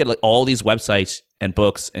go look at like all these websites and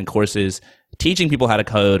books and courses teaching people how to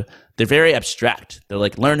code, they're very abstract. They're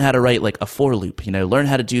like, learn how to write like a for loop, learn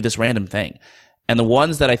how to do this random thing. And the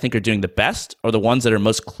ones that I think are doing the best are the ones that are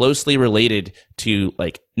most closely related to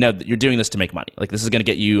like, no, you're doing this to make money. Like this is going to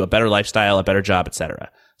get you a better lifestyle, a better job,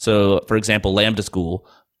 etc. So for example, Lambda School,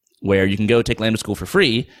 where you can go take Lambda School for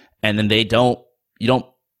free, and then you don't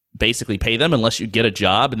basically pay them unless you get a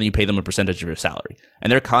job, and then you pay them a percentage of your salary.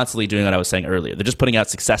 And they're constantly doing what I was saying earlier. They're just putting out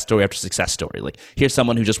success story after success story. Like here's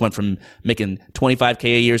someone who just went from making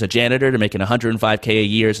 $25K a year as a janitor to making $105K a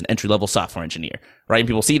year as an entry-level software engineer, right? And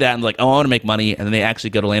people see that and they're like, oh, I want to make money. And then they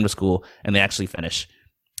actually go to Lambda School and they actually finish.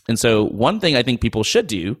 And so one thing I think people should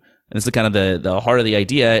do, and this is kind of the heart of the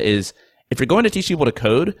idea, is if you're going to teach people to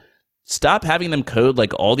code, stop having them code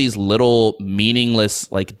like all these little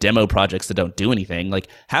meaningless like demo projects that don't do anything. Like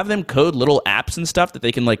have them code little apps and stuff that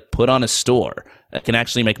they can like put on a store that can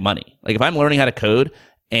actually make money. Like if I'm learning how to code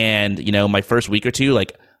and my first week or two,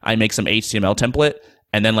 like I make some HTML template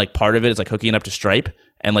and then like part of it is like hooking up to Stripe,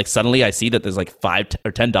 and like suddenly I see that there's like $5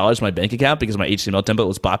 or $10 in my bank account because my HTML template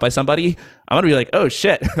was bought by somebody, I'm gonna be like, oh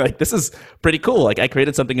shit, like this is pretty cool. Like I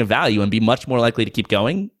created something of value, and be much more likely to keep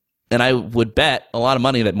going. And I would bet a lot of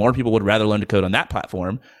money that more people would rather learn to code on that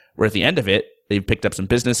platform, where at the end of it, they've picked up some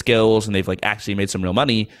business skills and they've like actually made some real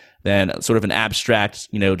money, than sort of an abstract,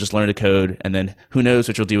 just learn to code and then who knows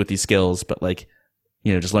what you'll do with these skills, but like,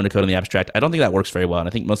 just learn to code on the abstract. I don't think that works very well. And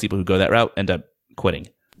I think most people who go that route end up quitting.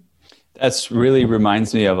 That's really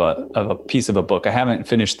reminds me of a piece of a book. I haven't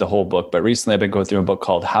finished the whole book, but recently I've been going through a book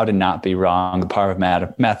called How to Not Be Wrong, The Power of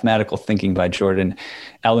Mathematical Thinking by Jordan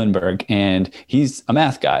Ellenberg. And he's a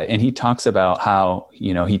math guy. And he talks about how,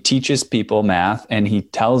 he teaches people math, and he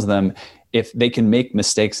tells them if they can make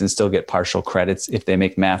mistakes and still get partial credits if they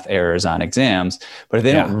make math errors on exams. But if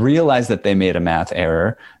they don't realize that they made a math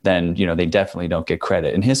error, then, they definitely don't get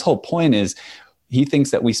credit. And his whole point is, he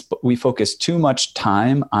thinks that we focus too much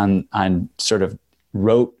time on sort of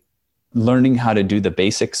rote learning how to do the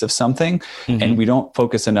basics of something, mm-hmm. and we don't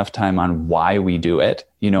focus enough time on why we do it,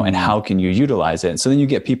 mm-hmm. and how can you utilize it. So then you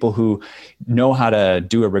get people who know how to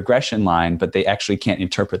do a regression line, but they actually can't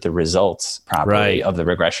interpret the results properly of the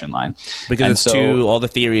regression line. Because all the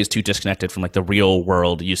theory is too disconnected from like the real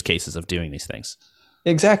world use cases of doing these things.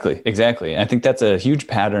 Exactly. I think that's a huge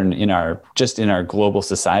pattern in our global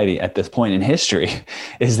society at this point in history,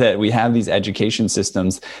 is that we have these education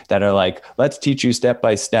systems that are like, let's teach you step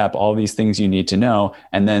by step all these things you need to know.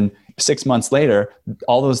 And then 6 months later,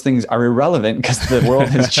 all those things are irrelevant because the world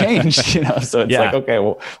has changed, So it's like, okay,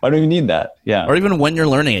 well, why do we need that? Yeah. Or even when you're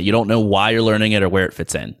learning it, you don't know why you're learning it or where it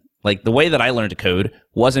fits in. Like the way that I learned to code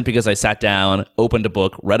wasn't because I sat down, opened a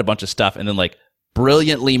book, read a bunch of stuff, and then like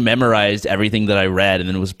brilliantly memorized everything that I read and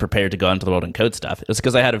then was prepared to go into the world and code stuff. It was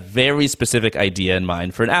because I had a very specific idea in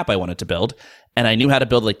mind for an app I wanted to build, and I knew how to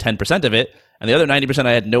build like 10% of it, and the other 90%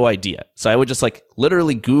 I had no idea. So I would just like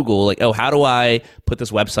literally Google like, oh, how do I put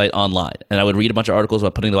this website online? And I would read a bunch of articles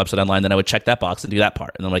about putting the website online, then I would check that box and do that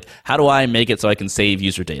part. And then like, how do I make it so I can save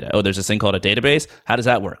user data? Oh, there's this thing called a database. How does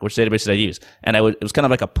that work? Which database did I use? And it was kind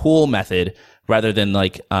of like a pool method rather than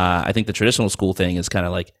like, I think the traditional school thing is kind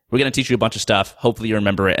of like, we're going to teach you a bunch of stuff. Hopefully you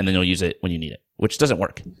remember it and then you'll use it when you need it, which doesn't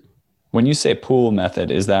work. When you say pool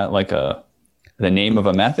method, is that like the name of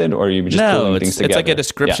a method, or are you just pulling things together? It's like a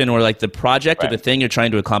description or like the project or the thing you're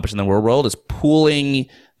trying to accomplish in the real world is pulling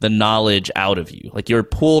the knowledge out of you. Like you're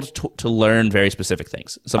pulled to learn very specific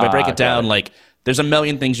things. So if I break it down, like there's a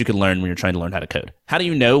million things you can learn when you're trying to learn how to code. How do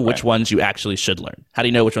you know which ones you actually should learn? How do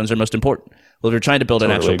you know which ones are most important? Well, if you're trying to build an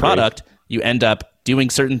actual product, you end up doing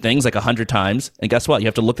certain things like 100 times. And guess what? You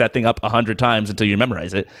have to look that thing up 100 times until you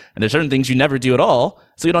memorize it. And there's certain things you never do at all.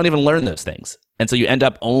 So you don't even learn those things. And so you end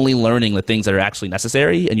up only learning the things that are actually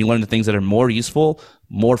necessary. And you learn the things that are more useful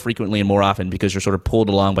more frequently and more often because you're sort of pulled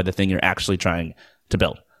along by the thing you're actually trying to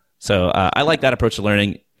build. So I like that approach to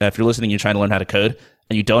learning. If you're listening, you're trying to learn how to code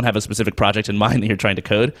and you don't have a specific project in mind that you're trying to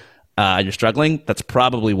code, and you're struggling, that's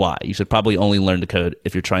probably why. You should probably only learn to code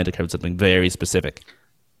if you're trying to code something very specific.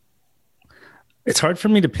 It's hard for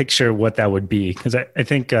me to picture what that would be because I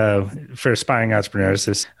think for aspiring entrepreneurs,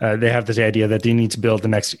 they have this idea that they need to build the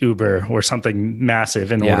next Uber or something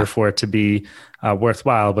massive in order for it to be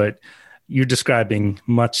worthwhile. But you're describing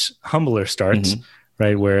much humbler starts,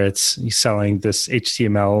 right? Where it's selling this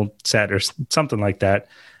HTML set or something like that.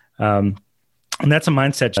 And that's a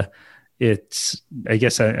mindset. I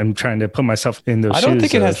guess I'm trying to put myself in those shoes. I don't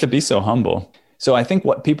think it has to be so humble. So I think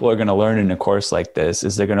what people are going to learn in a course like this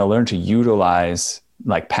is they're going to learn to utilize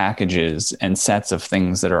like packages and sets of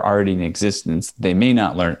things that are already in existence. They may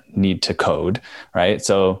not need to code, right?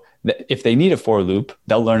 So if they need a for loop,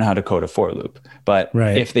 they'll learn how to code a for loop. But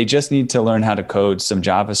if they just need to learn how to code some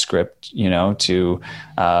JavaScript,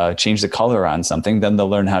 to change the color on something, then they'll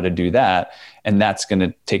learn how to do that. And that's going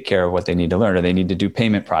to take care of what they need to learn, or they need to do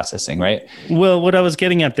payment processing, right? Well, what I was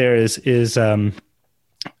getting at there is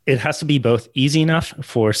it has to be both easy enough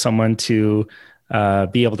for someone to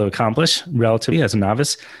be able to accomplish relatively as a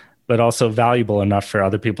novice, but also valuable enough for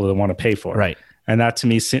other people to want to pay for. Right. And that to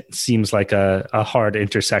me seems like a hard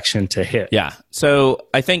intersection to hit. Yeah. So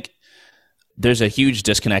I think there's a huge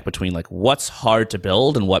disconnect between like what's hard to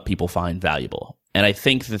build and what people find valuable. And I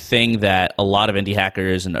think the thing that a lot of indie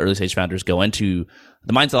hackers and early stage founders go into,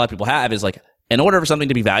 the mindset a lot of people have is like, in order for something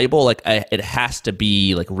to be valuable, like it has to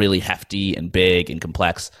be like really hefty and big and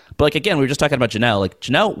complex. But like, again, we were just talking about Janelle. Like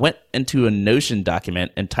Janelle went into a Notion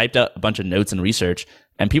document and typed out a bunch of notes and research,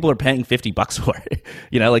 and people are paying $50 for it.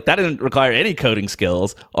 Like that didn't require any coding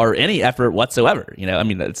skills or any effort whatsoever. I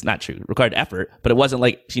mean, that's not true. It required effort, but it wasn't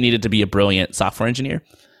like she needed to be a brilliant software engineer.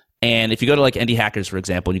 And if you go to like Indie Hackers, for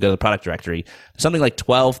example, and you go to the product directory, there's something like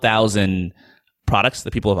 12,000 products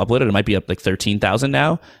that people have uploaded. It might be up like 13,000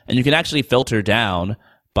 now. And you can actually filter down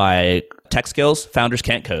by tech skills. Founders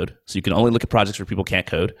can't code. So you can only look at projects where people can't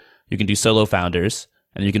code. You can do solo founders,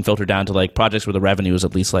 and you can filter down to like projects where the revenue is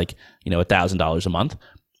at least like, $1,000 a month.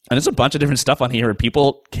 And there's a bunch of different stuff on here where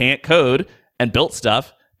people can't code and built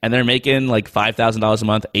stuff, and they're making like $5,000 a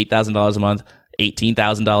month, $8,000 a month,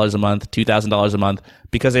 $18,000 a month, $2,000 a month,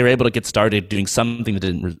 because they were able to get started doing something that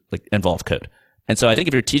didn't involve code. And so I think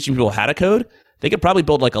if you're teaching people how to code, they could probably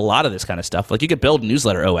build like a lot of this kind of stuff. Like you could build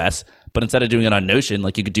Newsletter OS, but instead of doing it on Notion,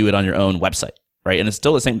 like you could do it on your own website, right? And it's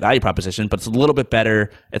still the same value proposition, but it's a little bit better.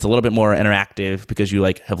 It's a little bit more interactive because you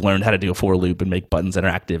like have learned how to do a for loop and make buttons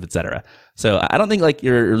interactive, et cetera. So I don't think like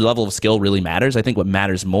your level of skill really matters. I think what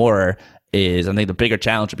matters more is, I think the bigger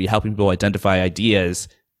challenge would be helping people identify ideas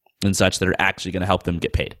and such that are actually going to help them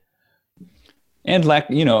get paid. And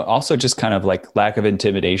also just kind of like lack of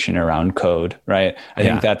intimidation around code, right? I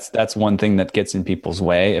think that's one thing that gets in people's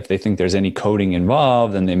way. If they think there's any coding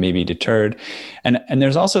involved, then they may be deterred. And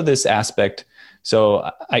there's also this aspect.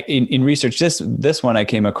 So in research, this one I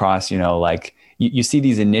came across, like you see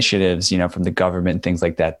these initiatives, from the government, things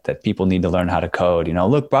like that people need to learn how to code.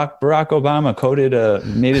 Look, Barack Obama coded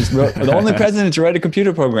the only president to write a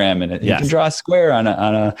computer program, and you can draw a square on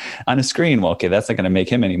a screen. Well, okay, that's not going to make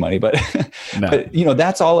him any money, but no. But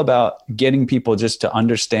that's all about getting people just to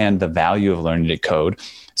understand the value of learning to code.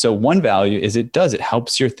 So one value is it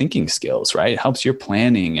helps your thinking skills, right? It helps your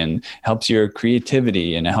planning and helps your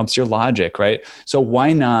creativity and it helps your logic, right? So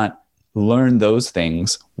why not learn those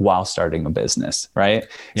things while starting a business, right?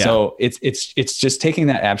 Yeah. So it's just taking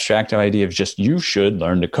that abstract idea of just you should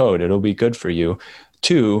learn to code. It'll be good for you.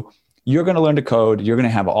 2, you're going to learn to code. You're going to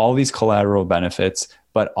have all these collateral benefits,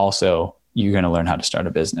 but also you're going to learn how to start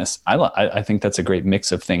a business. I think that's a great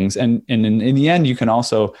mix of things. And in the end, you can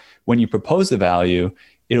also, when you propose the value,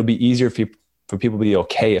 it'll be easier for people to be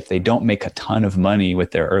okay if they don't make a ton of money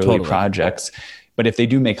with their early projects. But if they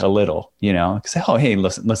do make a little, say, oh, hey,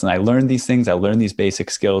 listen, I learned these things. I learned these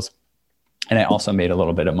basic skills, and I also made a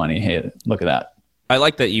little bit of money. Hey, look at that. I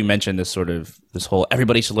like that you mentioned this whole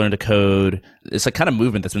everybody should learn to code. It's a kind of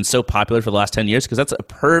movement that's been so popular for the last 10 years because that's a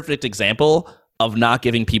perfect example of not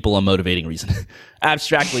giving people a motivating reason.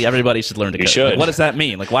 Abstractly, everybody should learn to code. should. Like, what does that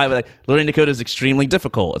mean? Like, why would learning to code is extremely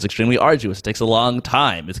difficult. It's extremely arduous. It takes a long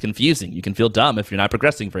time. It's confusing. You can feel dumb if you're not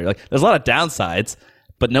progressing very. Like, there's a lot of downsides,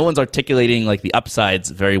 but no one's articulating like the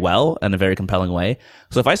upsides very well in a very compelling way.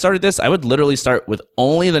 So if I started this, I would literally start with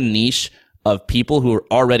only the niche of people who are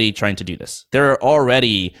already trying to do this. There are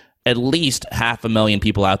already at least 500,000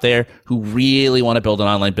 people out there who really want to build an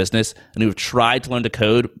online business and who have tried to learn to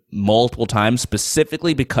code multiple times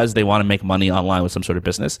specifically because they want to make money online with some sort of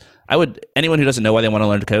business. Anyone who doesn't know why they want to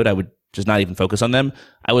learn to code, I would just not even focus on them.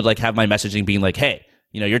 I would like have my messaging being like, hey,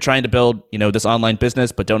 you're trying to build, this online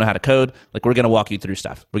business, but don't know how to code. Like, we're going to walk you through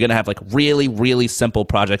stuff. We're going to have like really, really simple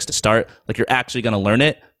projects to start. Like, you're actually going to learn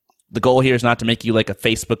it. The goal here is not to make you like a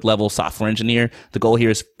Facebook level software engineer. The goal here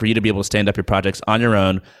is for you to be able to stand up your projects on your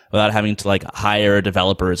own without having to like hire a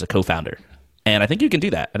developer as a co-founder. And I think you can do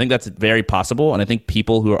that. I think that's very possible. And I think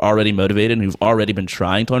people who are already motivated and who've already been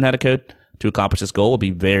trying to learn how to code to accomplish this goal will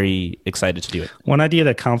be very excited to do it. One idea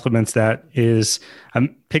that complements that is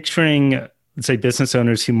I'm picturing, say, business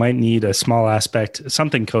owners who might need a small aspect,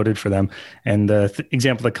 something coded for them. And the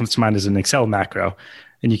example that comes to mind is an Excel macro.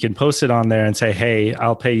 And you can post it on there and say, hey,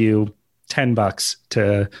 I'll pay you $10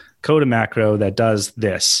 to code a macro that does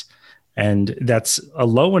this. And that's a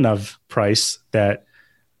low enough price that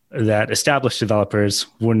established developers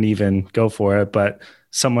wouldn't even go for it, but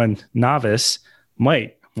someone novice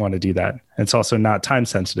might want to do that. And it's also not time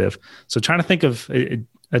sensitive. So trying to think of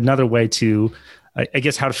another way to, I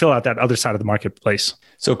guess, how to fill out that other side of the marketplace.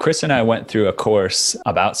 So Chris and I went through a course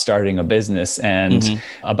about starting a business, and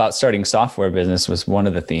about starting software business was one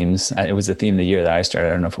of the themes. It was the theme the year that I started.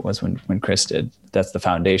 I don't know if it was when Chris did. That's the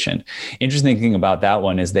foundation. Interesting thing about that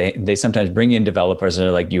one is they sometimes bring in developers that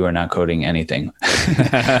are like, you are not coding anything.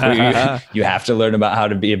 You have to learn about how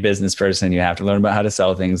to be a business person. You have to learn about how to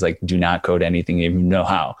sell things. Like, do not code anything if you know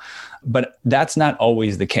how. But that's not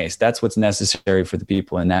always the case. That's what's necessary for the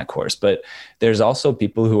people in that course. But there's also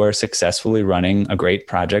people who are successfully running a great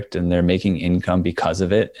project and they're making income because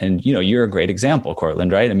of it. And, you're a great example,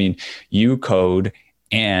 Courtland, right? I mean, you code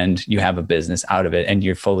and you have a business out of it and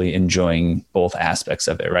you're fully enjoying both aspects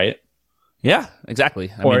of it, right? Yeah,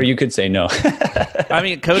 exactly. Or you could say no. I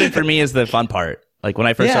mean, coding for me is the fun part. Like, when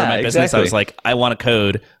I first started my business, I was like, I want to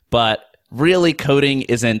code, but really coding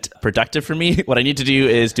isn't productive for me. What I need to do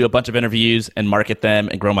is do a bunch of interviews and market them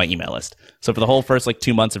and grow my email list. So for the whole first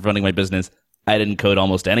 2 months of running my business, I didn't code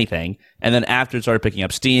almost anything. And then after it started picking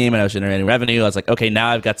up steam and I was generating revenue, I was like, okay, now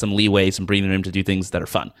I've got some leeway, some breathing room to do things that are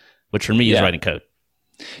fun, which for me is writing code.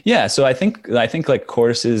 Yeah. So I think like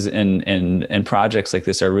courses and projects like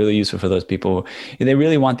this are really useful for those people. They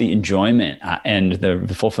really want the enjoyment and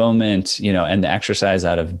the fulfillment, and the exercise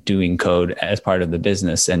out of doing code as part of the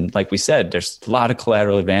business. And like we said, there's a lot of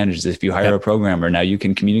collateral advantages. If you hire a programmer, now you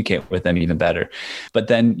can communicate with them even better. But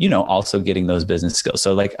then, also getting those business skills.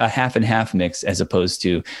 So like a half and half mix as opposed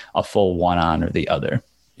to a full one on or the other.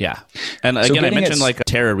 Yeah. And again, I mentioned like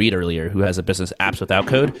Tara Reid earlier, who has a business, Apps Without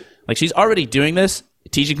Code. Like, she's already doing this,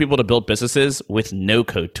 teaching people to build businesses with no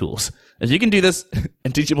code tools. If you can do this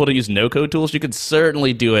and teach people to use no code tools, you could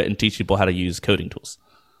certainly do it and teach people how to use coding tools.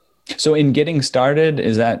 So in getting started,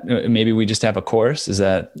 is that maybe we just have a course? Is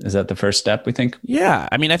that the first step, we think? Yeah.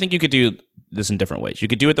 I mean, I think you could do this in different ways. You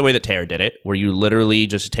could do it the way that Tara did it, where you literally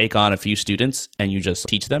just take on a few students and you just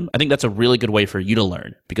teach them. I think that's a really good way for you to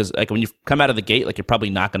learn, because like when you come out of the gate, like, you're probably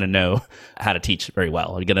not going to know how to teach very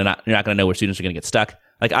well. You're not going to know where students are going to get stuck.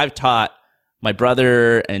 Like, I've taught my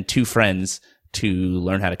brother and 2 friends to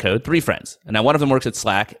learn how to code, 3 friends. And now one of them works at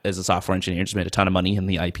Slack as a software engineer, just made a ton of money in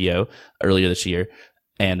the IPO earlier this year.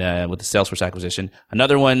 And with the Salesforce acquisition.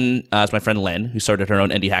 Another one is my friend Lynn, who started her own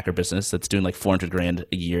indie hacker business that's doing like $400,000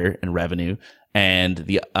 a year in revenue.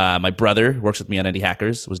 And my brother, who works with me on Indie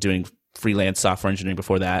Hackers, was doing freelance software engineering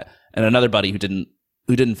before that. And another buddy who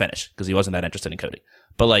didn't finish because he wasn't that interested in coding.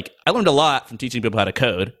 But like, I learned a lot from teaching people how to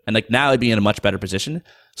code, and like now I'd be in a much better position.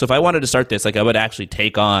 So if I wanted to start this, like, I would actually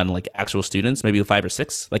take on like actual students, maybe 5 or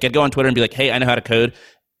 6. Like, I'd go on Twitter and be like, hey, I know how to code.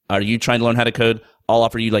 Are you trying to learn how to code? I'll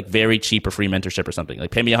offer you like very cheap or free mentorship or something.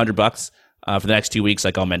 Like, pay me $100 for the next 2 weeks.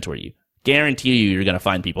 Like, I'll mentor you. Guarantee you're going to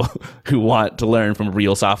find people who want to learn from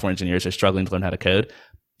real software engineers who are struggling to learn how to code.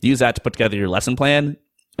 Use that to put together your lesson plan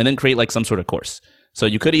and then create like some sort of course. So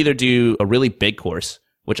you could either do a really big course,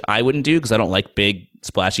 which I wouldn't do because I don't like big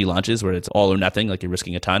splashy launches where it's all or nothing, like you're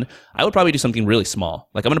risking a ton. I would probably do something really small.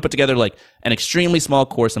 Like, I'm going to put together like an extremely small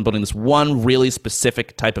course on building this one really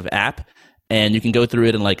specific type of app, and you can go through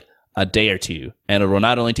it in like a day or 2, and it will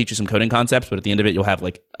not only teach you some coding concepts, but at the end of it, you'll have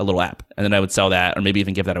like a little app. And then I would sell that, or maybe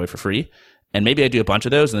even give that away for free. And maybe I do a bunch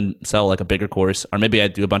of those and then sell like a bigger course, or maybe I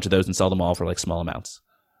do a bunch of those and sell them all for like small amounts.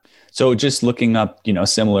 So just looking up,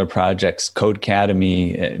 similar projects,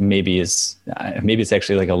 Codecademy maybe it's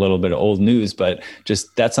actually like a little bit of old news, but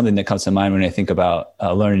just that's something that comes to mind when I think about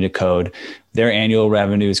learning to code. Their annual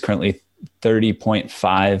revenue is currently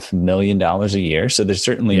 $30.5 million a year. So there's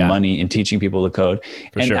certainly money in teaching people to code.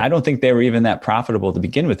 And sure. I don't think they were even that profitable to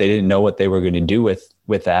begin with. They didn't know what they were going to do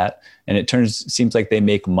with that. And it seems like they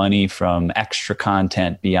make money from extra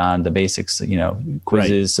content beyond the basics,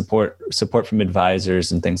 quizzes, right. support from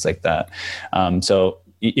advisors and things like that. So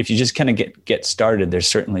if you just kind of get started, there's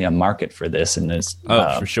certainly a market for this. And there's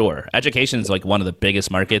for sure. Education is like one of the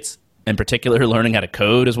biggest markets. In particular, learning how to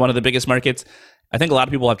code is one of the biggest markets. I think a lot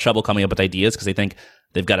of people have trouble coming up with ideas because they think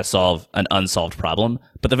they've got to solve an unsolved problem.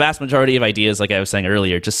 But the vast majority of ideas, like I was saying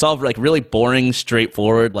earlier, just solve like really boring,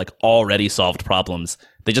 straightforward, like already solved problems.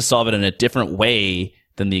 They just solve it in a different way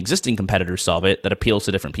than the existing competitors solve it that appeals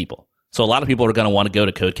to different people. So a lot of people are going to want to go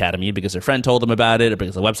to Codecademy because their friend told them about it or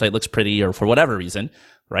because the website looks pretty or for whatever reason,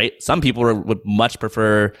 right? Some people would much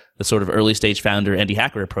prefer the sort of early stage founder indie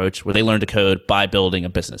hacker approach where they learn to code by building a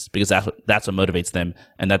business because that's what motivates them.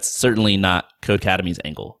 And that's certainly not Codecademy's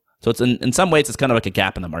angle. So it's in some ways, it's kind of like a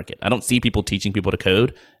gap in the market. I don't see people teaching people to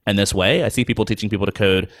code in this way. I see people teaching people to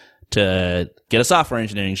code to get a software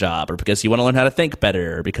engineering job or because you want to learn how to think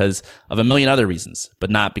better or because of a million other reasons, but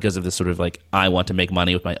not because of this sort of like, I want to make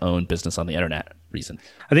money with my own business on the internet reason.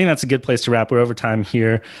 I think that's a good place to wrap. We're over time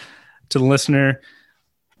here. To the listener,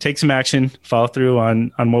 take some action, follow through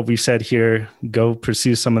on what we've said here, go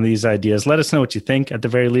pursue some of these ideas. Let us know what you think at the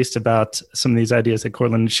very least about some of these ideas that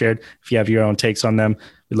Courtland shared. If you have your own takes on them,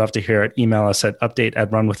 we'd love to hear it. Email us at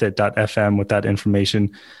update@runwithit.fm with that information.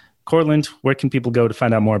 Courtland, where can people go to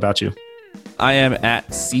find out more about you? I am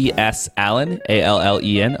at CS Allen,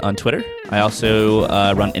 Allen, on Twitter. I also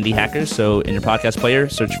run Indie Hackers. So in your podcast player,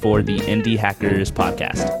 search for the Indie Hackers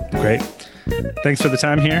podcast. Great. Thanks for the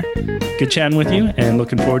time here. Good chatting with you and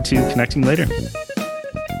looking forward to connecting later.